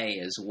way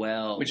as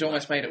well. Which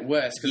almost made it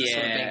worse, because it's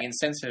sort of being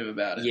insensitive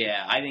about it.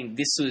 Yeah, I think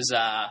this was...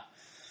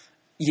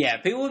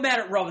 people were mad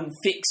at Robin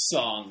Thicke's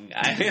song.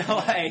 I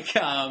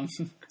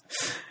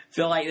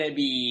feel like they'd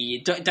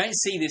be... Don't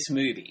see this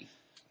movie.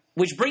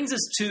 Which brings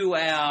us to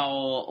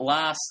our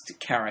last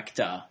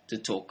character to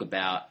talk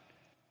about.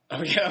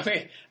 Oh, yeah,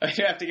 we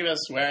have to give a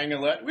swearing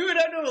alert. We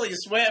don't normally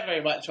swear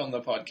very much on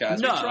the podcast.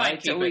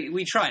 No,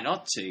 we try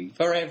not to.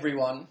 For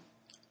everyone.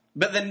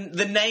 But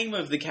the name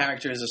of the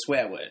character is a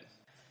swear word.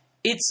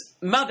 It's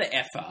Mother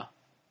Effer.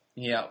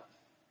 Yeah.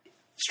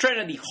 Straight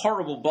out of the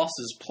Horrible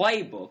Bosses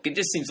playbook. It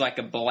just seems like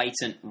a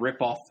blatant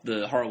rip-off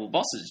the Horrible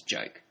Bosses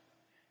joke.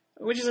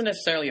 Which isn't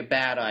necessarily a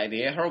bad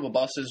idea. Horrible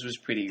Bosses was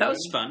pretty good. That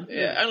was fun.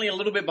 Yeah, only a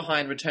little bit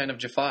behind Return of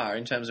Jafar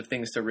in terms of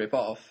things to rip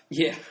off.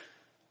 Yeah.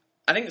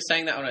 I think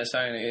saying that on its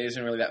own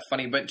isn't really that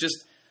funny, but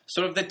just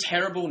sort of the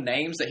terrible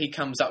names that he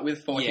comes up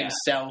with for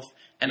himself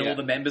and all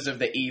the members of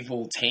the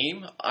evil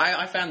team,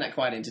 I found that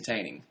quite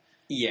entertaining.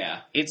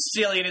 Yeah. It's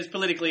silly and it's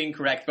politically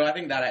incorrect, but I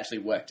think that actually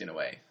worked in a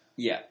way.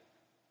 Yeah.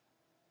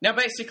 Now,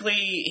 basically,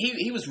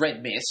 he was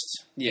Red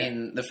Mist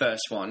in the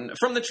first one.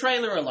 From the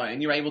trailer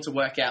alone, you're able to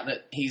work out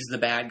that he's the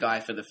bad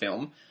guy for the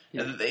film.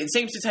 Yeah. It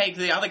seems to take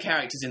the other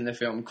characters in the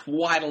film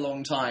quite a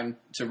long time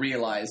to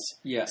realise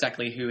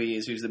exactly who he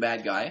is, who's the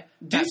bad guy.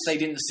 Perhaps they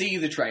didn't see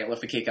the trailer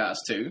for Kick-Ass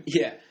 2.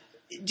 Yeah.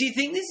 Do you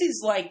think this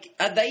is like...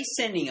 Are they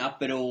sending up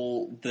at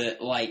all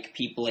that, like,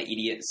 people are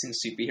idiots in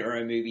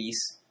superhero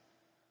movies?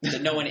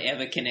 That no one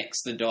ever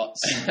connects the dots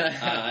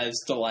as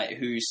to, like,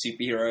 who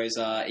superheroes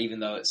are,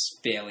 even though it's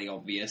fairly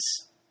obvious.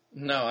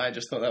 No, I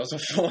just thought that was a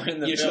flaw in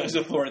the film. You thought it was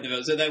a flaw in the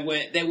film. So there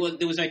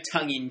was no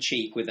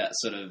tongue-in-cheek with that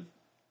sort of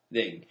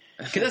thing.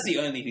 Because that's the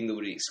only thing that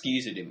would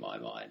excuse it in my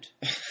mind.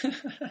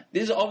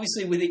 This is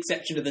obviously with the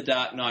exception of The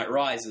Dark Knight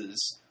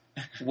Rises,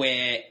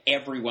 where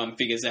everyone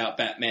figures out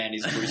Batman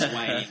is Bruce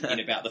Wayne in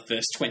about the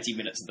first 20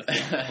 minutes of the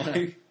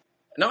film.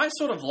 No, I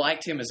sort of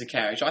liked him as a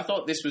character. I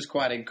thought this was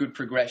quite a good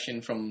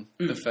progression from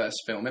the first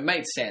film. It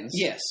made sense.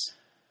 Yes.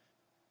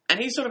 And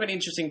he's sort of an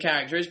interesting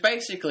character. It's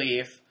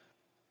basically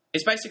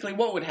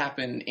what would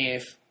happen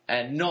if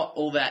a not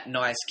all that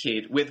nice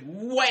kid with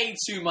way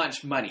too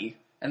much money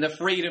and the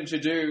freedom to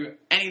do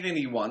anything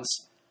he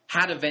wants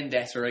had a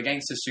vendetta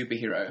against a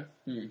superhero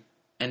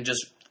and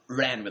just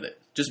ran with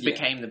it. Just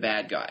became the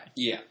bad guy.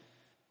 Yeah.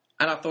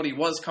 And I thought he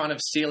was kind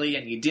of silly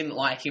and you didn't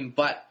like him,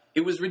 but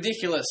it was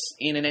ridiculous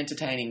in an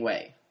entertaining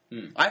way.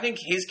 I think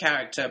his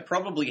character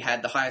probably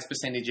had the highest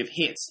percentage of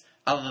hits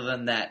other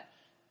than that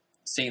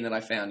scene that I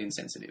found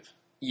insensitive.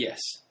 Yes.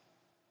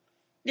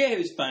 Yeah, he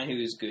was fun. He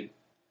was good.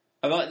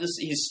 I felt like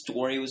his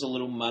story was a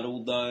little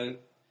muddled, though.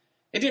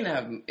 It didn't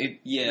have...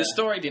 The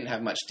story didn't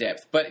have much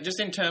depth, but just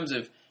in terms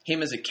of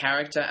him as a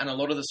character and a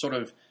lot of the sort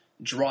of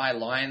dry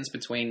lines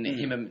between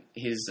him and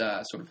his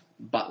sort of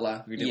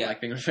butler, who didn't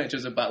like being referred to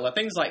as a butler,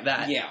 things like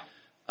that. Yeah.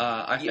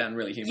 I found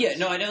really humorous. Yeah,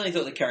 no, I definitely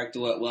thought the character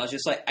worked well. I was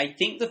just like, I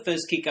think the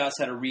first Kick-Ass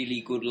had a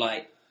really good,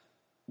 like,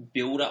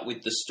 build-up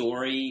with the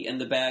story and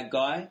the bad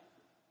guy.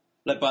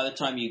 Like, by the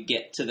time you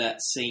get to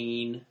that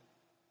scene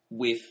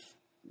with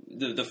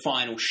the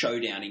final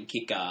showdown in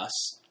Kick-Ass,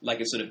 like,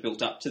 it sort of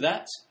built up to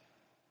that.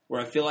 Where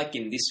I feel like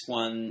in this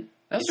one,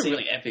 That's a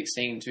really epic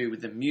scene too,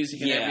 with the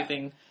music and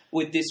everything.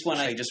 With this one,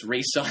 they just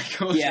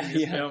recycled in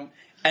this film.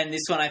 And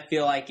this one, I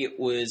feel like it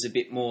was a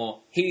bit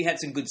more... He had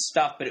some good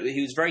stuff, but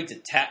he was very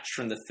detached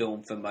from the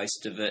film for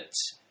most of it.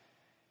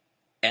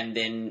 And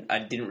then I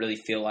didn't really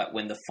feel like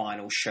when the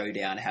final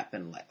showdown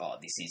happened, like, oh,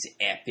 this is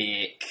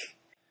epic.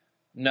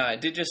 No,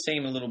 it did just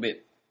seem a little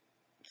bit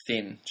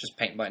thin, just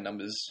paint by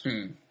numbers.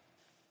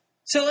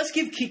 So let's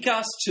give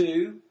Kick-Ass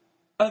 2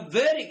 a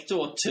verdict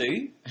or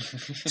two.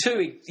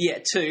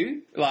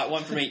 Two. Like,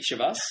 one from each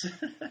of us.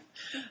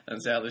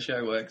 That's how the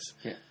show works.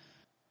 Yeah.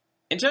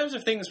 In terms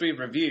of things we've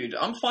reviewed,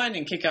 I'm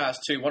finding Kick-Ass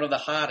 2 one of the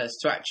hardest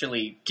to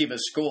actually give a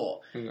score.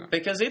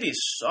 Because it is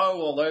so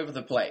all over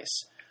the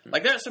place.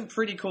 Like, there are some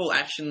pretty cool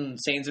action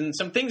scenes and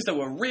some things that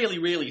were really,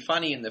 really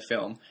funny in the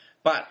film.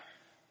 But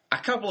a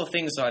couple of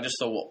things that I just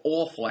thought were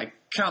awful. I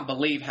can't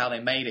believe how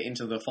they made it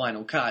into the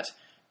final cut.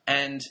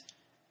 And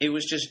it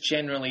was just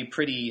generally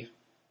pretty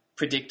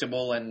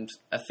predictable and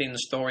a thin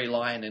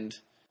storyline. And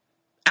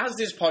as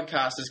this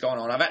podcast has gone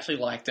on, I've actually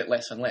liked it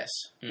less and less,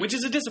 which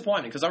is a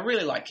disappointment because I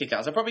really like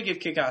Kick-Ass. I'd probably give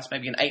Kick-Ass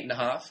maybe an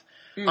 8.5.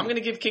 I'm going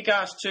to give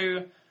Kick-Ass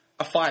 2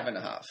 a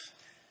 5.5.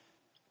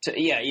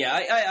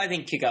 I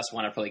think Kick-Ass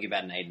 1 I'd probably give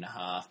about an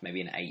 8.5,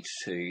 maybe an 8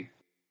 too.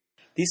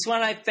 This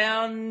one I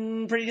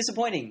found pretty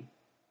disappointing.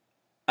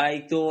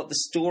 I thought the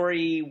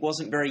story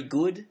wasn't very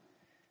good.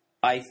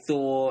 I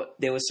thought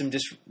there were some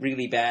just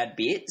really bad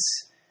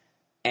bits.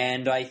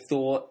 And I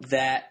thought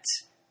that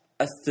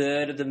a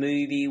third of the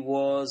movie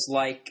was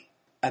like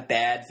a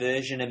bad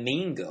version of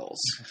Mean Girls.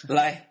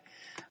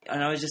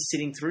 And I was just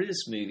sitting through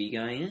this movie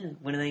going,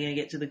 when are they going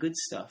to get to the good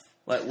stuff?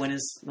 Like, when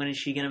is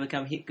she going to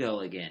become Hit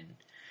Girl again?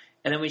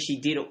 And then when she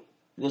did, it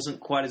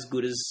wasn't quite as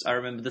good as I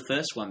remember the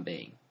first one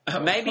being.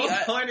 Maybe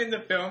at one point in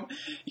the film,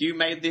 you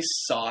made this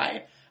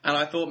sigh, and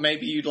I thought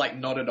maybe you'd like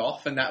nodded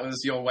off, and that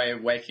was your way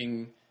of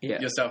waking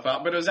yourself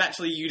up. But it was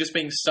actually you just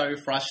being so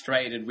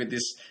frustrated with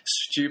this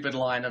stupid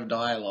line of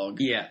dialogue.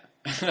 Yeah.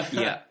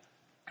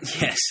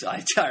 Yes,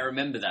 I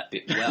remember that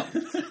bit well.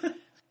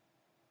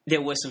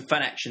 There were some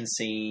fun action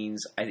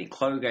scenes. I think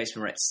Chloe Grace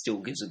Moretz still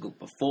gives a good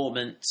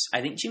performance.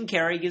 I think Jim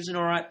Carrey gives an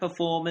alright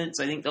performance.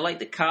 I think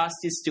the cast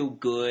is still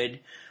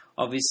good.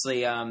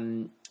 Obviously,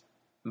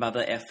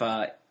 Mother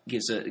Effa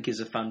gives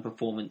a fun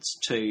performance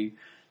too.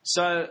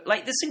 So,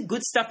 there's some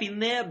good stuff in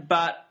there,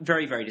 but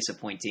very, very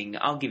disappointing.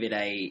 I'll give it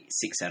a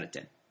 6 out of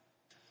 10.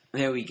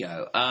 There we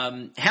go.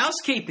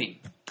 Housekeeping.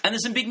 And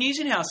there's some big news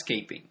in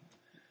housekeeping.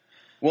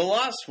 Well,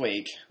 last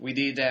week, we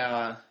did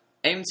our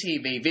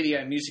MTV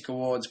Video Music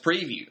Awards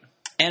preview.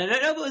 And I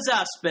don't know if it was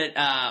us, but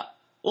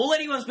all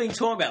anyone's been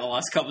talking about the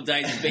last couple of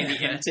days has been the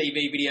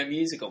MTV Video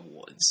Music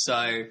Awards.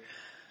 So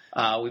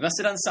we must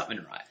have done something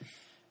right.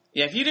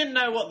 Yeah, if you didn't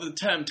know what the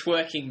term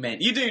twerking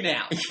meant, you do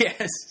now.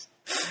 Yes.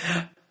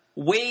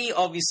 We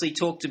obviously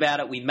talked about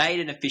it. We made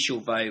an official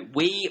vote.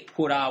 We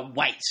put our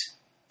weight,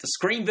 the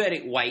screen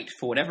verdict weight,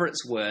 for whatever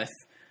it's worth,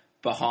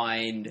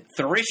 behind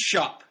Thrift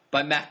Shop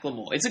by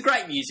Macklemore. It's a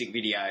great music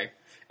video.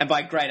 And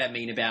by great, I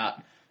mean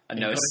about, I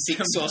know,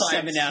 6 or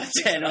 7 out of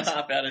 10.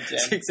 6.5 out of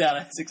 10.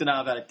 6.5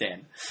 out of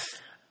 10.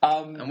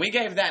 And we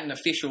gave that an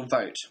official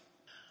vote.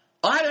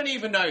 I don't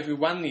even know who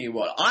won the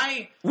award.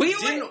 I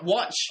didn't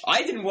watch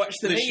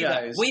the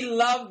shows. We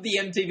love the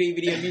MTV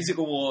Video Music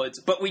Awards,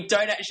 but we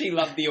don't actually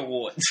love the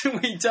awards.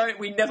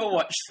 We never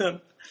watch them.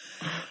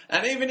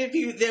 And even if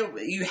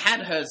you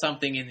had heard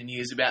something in the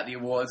news about the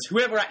awards,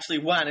 whoever actually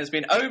won has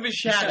been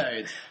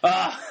overshadowed.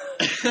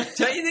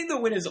 Don't you think the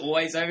winner's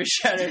always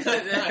overshadowed?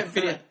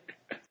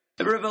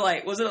 I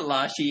remember, wasn't it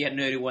last year you hadn't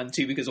heard who won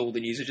too because all the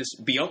news was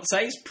just,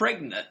 Beyonce's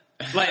pregnant.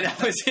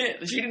 That was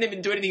it. She didn't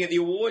even do anything at the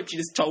award. She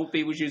just told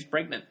people she was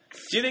pregnant.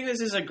 Do you think this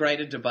is a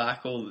greater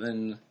debacle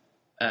than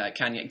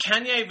Kanye?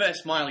 Kanye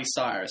versus Miley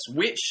Cyrus.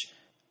 Which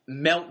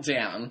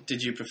meltdown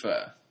did you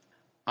prefer?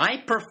 I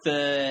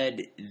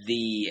preferred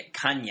the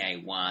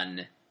Kanye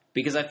one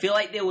because I feel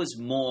like there was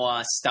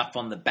more stuff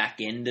on the back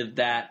end of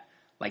that.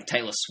 Like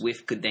Taylor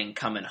Swift could then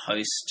come and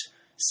host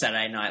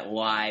Saturday Night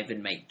Live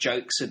and make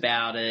jokes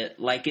about it.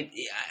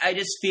 I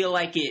just feel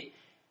like it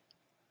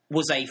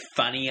was a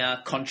funnier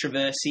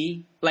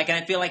controversy. And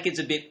I feel like it's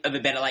a bit of a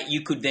better,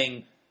 you could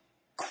then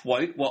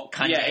quote what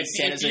Kanye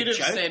said as a joke. If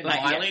you'd have said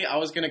Miley, I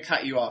was going to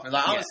cut you off. I'm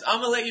going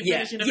to let you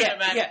finish in a minute,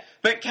 man. Yeah.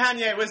 But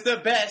Kanye was the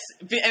best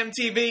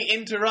MTV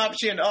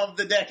interruption of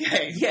the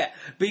decade. Yeah,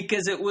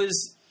 because it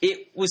was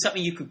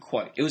something you could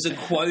quote. It was a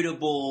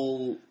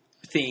quotable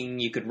thing.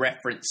 You could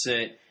reference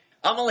it.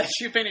 I'm going to let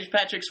you finish,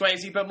 Patrick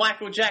Swayze, but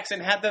Michael Jackson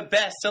had the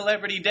best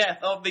celebrity death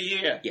of the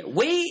year. Yeah,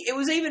 we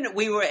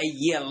were a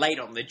year late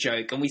on the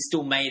joke, and we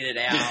still made it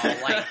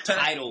our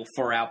title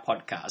for our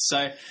podcast.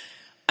 So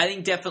I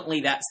think definitely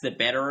that's the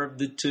better of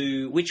the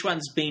two. Which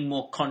one's been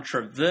more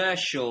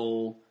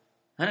controversial?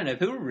 I don't know.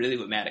 People really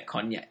were mad at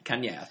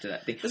Kanye after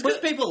that thing. It's because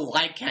people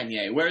like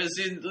Kanye, whereas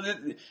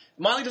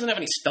Miley doesn't have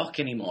any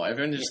stock anymore.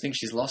 Everyone just thinks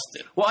she's lost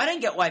it. Well, I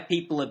don't get why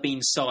people have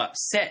been so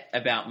upset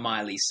about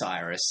Miley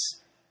Cyrus.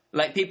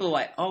 People are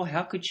like, oh,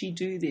 how could she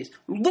do this?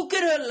 Look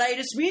at her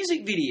latest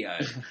music video.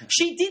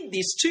 She did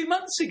this 2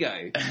 months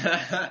ago.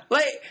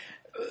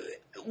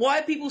 why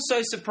are people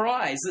so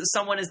surprised that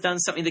someone has done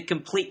something that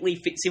completely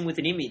fits in with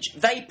an image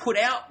they put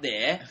out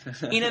there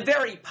in a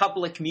very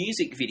public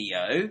music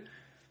video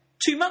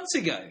 2 months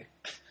ago?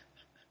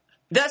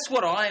 That's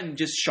what I'm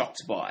just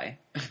shocked by.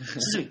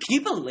 So, can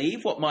you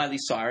believe what Miley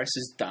Cyrus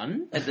has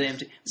done at the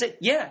MTV? I said,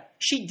 yeah,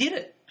 she did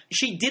it.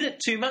 She did it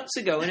 2 months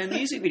ago in a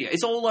music video.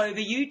 It's all over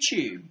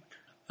YouTube.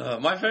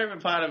 My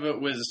favourite part of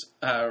it was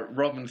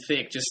Robin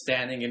Thicke just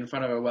standing in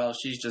front of her while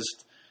she's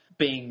just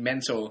being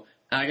mental.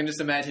 And I can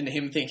just imagine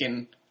him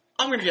thinking,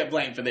 I'm going to get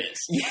blamed for this.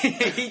 Yeah,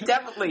 he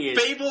definitely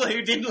is. People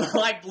who didn't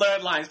like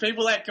blurred lines,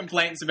 people that had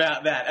complaints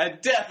about that, are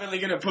definitely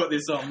going to put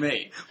this on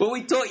me. Well,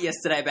 we talked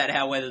yesterday about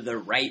how whether the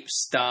rape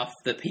stuff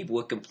that people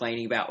were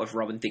complaining about with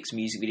Robin Thicke's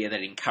music video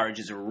that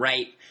encourages a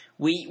rape,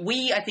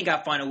 I think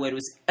our final word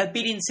was a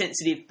bit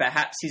insensitive,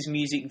 perhaps his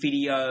music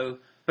video,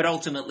 but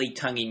ultimately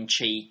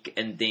tongue-in-cheek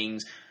and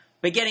things.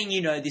 But getting,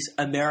 this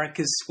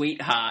America's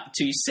sweetheart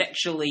to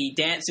sexually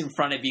dance in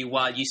front of you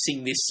while you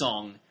sing this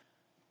song,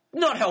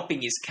 not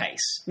helping his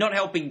case, not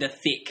helping the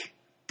Thicke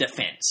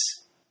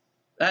defence.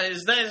 That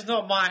is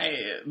not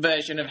my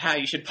version of how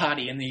you should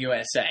party in the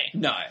USA.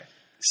 No.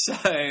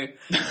 So...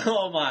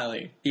 Oh,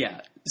 Miley.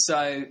 Yeah.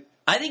 So...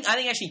 I think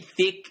actually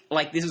Thicke,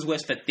 this is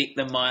worse for Thicke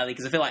than Miley,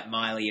 because I feel like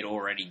Miley had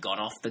already gone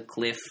off the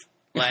cliff.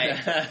 Like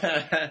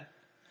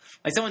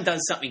someone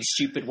does something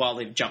stupid while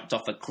they've jumped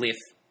off a cliff.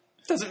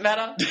 Doesn't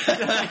matter.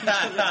 Doesn't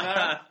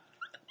matter.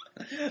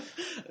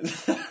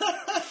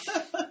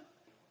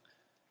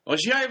 Well,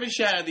 she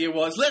overshadowed the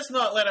awards. Let's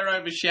not let her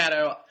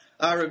overshadow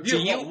our review. So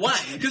you won.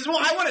 Because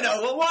I want to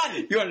know what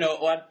won. You want to know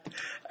what won?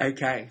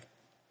 Okay.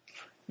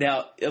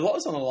 Now, a lot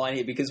was on the line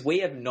here because we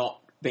have not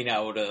been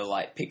able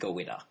to, pick a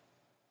winner.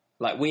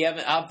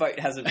 Our vote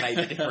hasn't made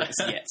a difference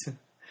yet.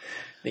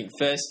 I think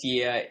first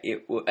year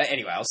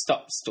anyway, I'll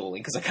stop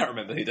stalling because I can't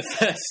remember who the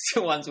first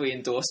ones we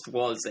endorsed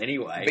was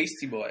anyway.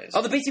 Beastie Boys.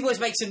 Oh, the Beastie Boys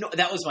makes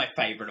that was my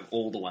favourite of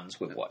all the ones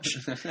we've watched.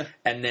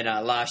 And then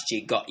last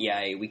year,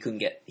 Gautier, we couldn't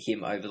get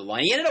him over the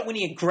line. He ended up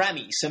winning a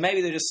Grammy, so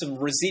maybe there's just some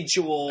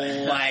residual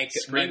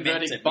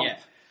momentum.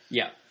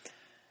 Yeah.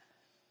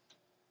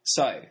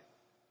 So,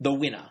 the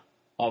winner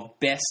of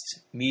Best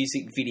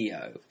Music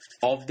Video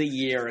of the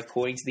Year,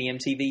 according to the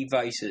MTV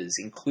voters,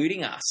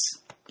 including us,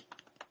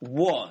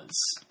 was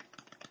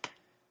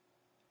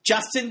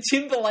Justin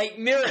Timberlake,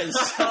 Mirrors.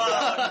 Oh,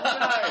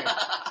 no.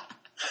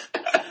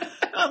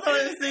 I thought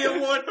it was the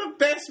award for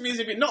Best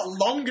Music Video, not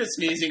Longest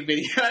Music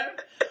Video,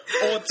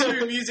 or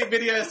 2 music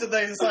videos that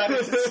they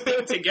decided to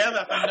stick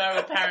together for no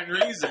apparent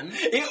reason.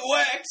 It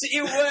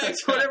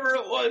worked, whatever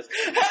it was.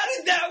 How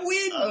did that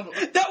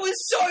win? That was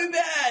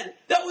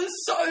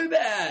so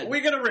bad.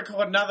 We're going to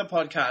record another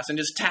podcast and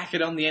just tack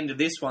it on the end of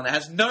this one that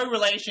has no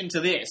relation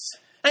to this.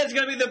 And it's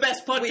going to be the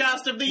best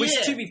podcast of the year.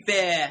 Which, to be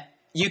fair,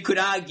 you could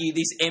argue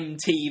this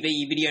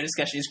MTV video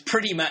discussion is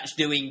pretty much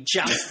doing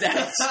just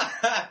that.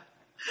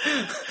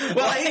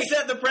 Well, he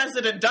set the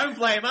precedent. Don't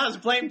blame us,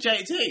 blame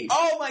JT.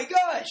 Oh my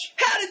gosh!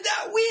 How did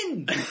that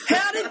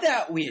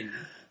win?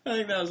 I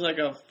think that was like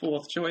a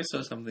 4th choice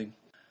or something.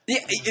 Yeah,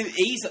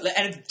 easily.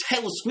 And if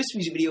Taylor Swift's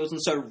music video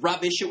wasn't so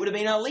rubbish, it would have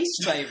been our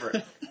least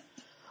favourite.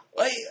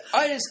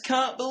 I just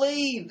can't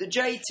believe that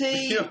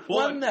JT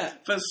won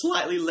that. For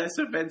slightly less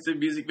offensive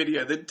music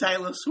video than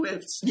Taylor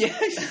Swift's. Yeah.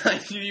 I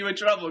knew you were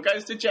trouble.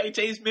 Goes to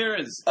JT's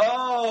Mirrors.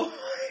 Oh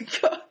my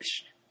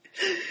gosh.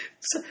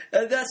 So,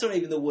 that's not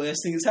even the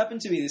worst thing that's happened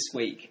to me this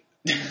week.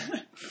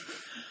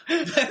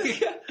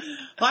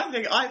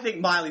 I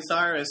think Miley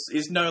Cyrus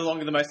is no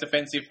longer the most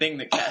offensive thing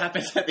that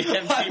happens at the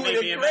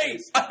MTV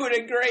VMAs. I would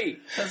agree.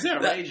 That's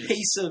outrageous. That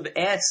piece of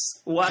S.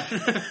 What?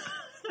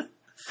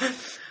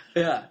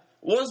 Yeah.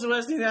 What was the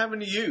worst thing that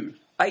happened to you?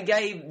 I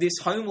gave this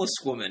homeless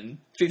woman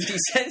 50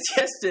 cents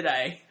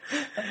yesterday,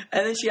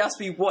 and then she asked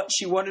me what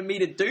she wanted me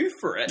to do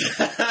for it.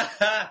 And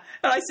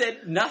I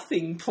said,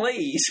 nothing,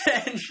 please.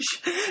 And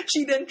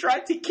she then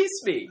tried to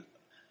kiss me.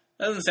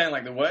 That doesn't sound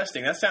like the worst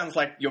thing. That sounds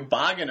like your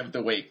bargain of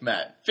the week,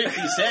 Matt.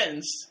 50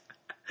 cents.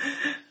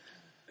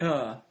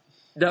 No.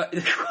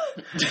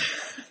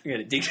 I'm going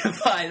to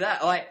dignify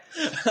that.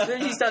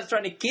 Then she starts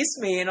trying to kiss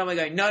me, and I'm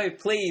going, no,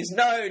 please,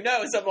 no.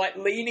 So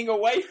I'm leaning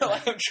away from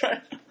I'm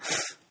trying.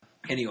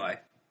 Anyway,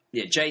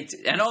 yeah,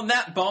 JT. And on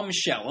that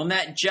bombshell, on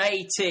that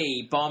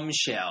JT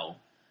bombshell,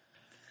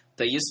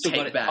 so you still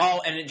got it. Back.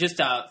 Oh, and just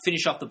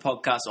finish off the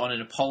podcast on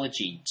an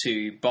apology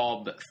to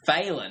Bob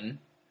Phelan.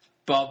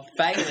 Bob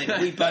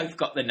Phelan, we both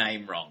got the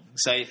name wrong.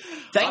 So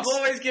thanks. I'm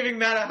always giving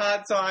Matt a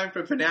hard time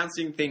for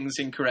pronouncing things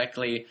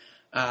incorrectly.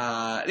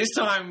 This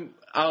time,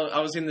 I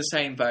was in the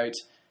same boat.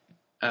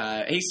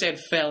 He said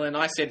Phelan,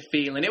 I said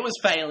Phelan. It was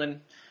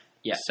Phelan.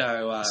 Yeah.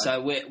 So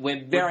we're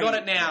we've very... got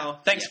it now.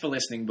 Thanks for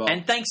listening, Bob.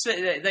 And thanks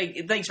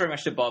very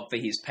much to Bob for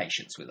his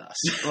patience with us.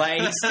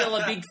 He's still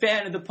a big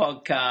fan of the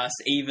podcast,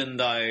 even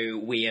though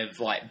we have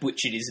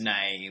butchered his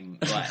name,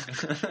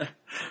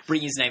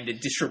 bring his name to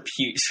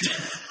disrepute.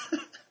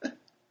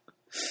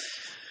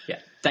 Yeah.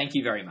 Thank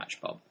you very much,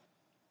 Bob.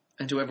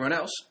 And to everyone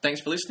else,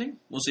 thanks for listening.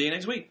 We'll see you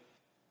next week.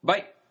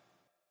 Bye.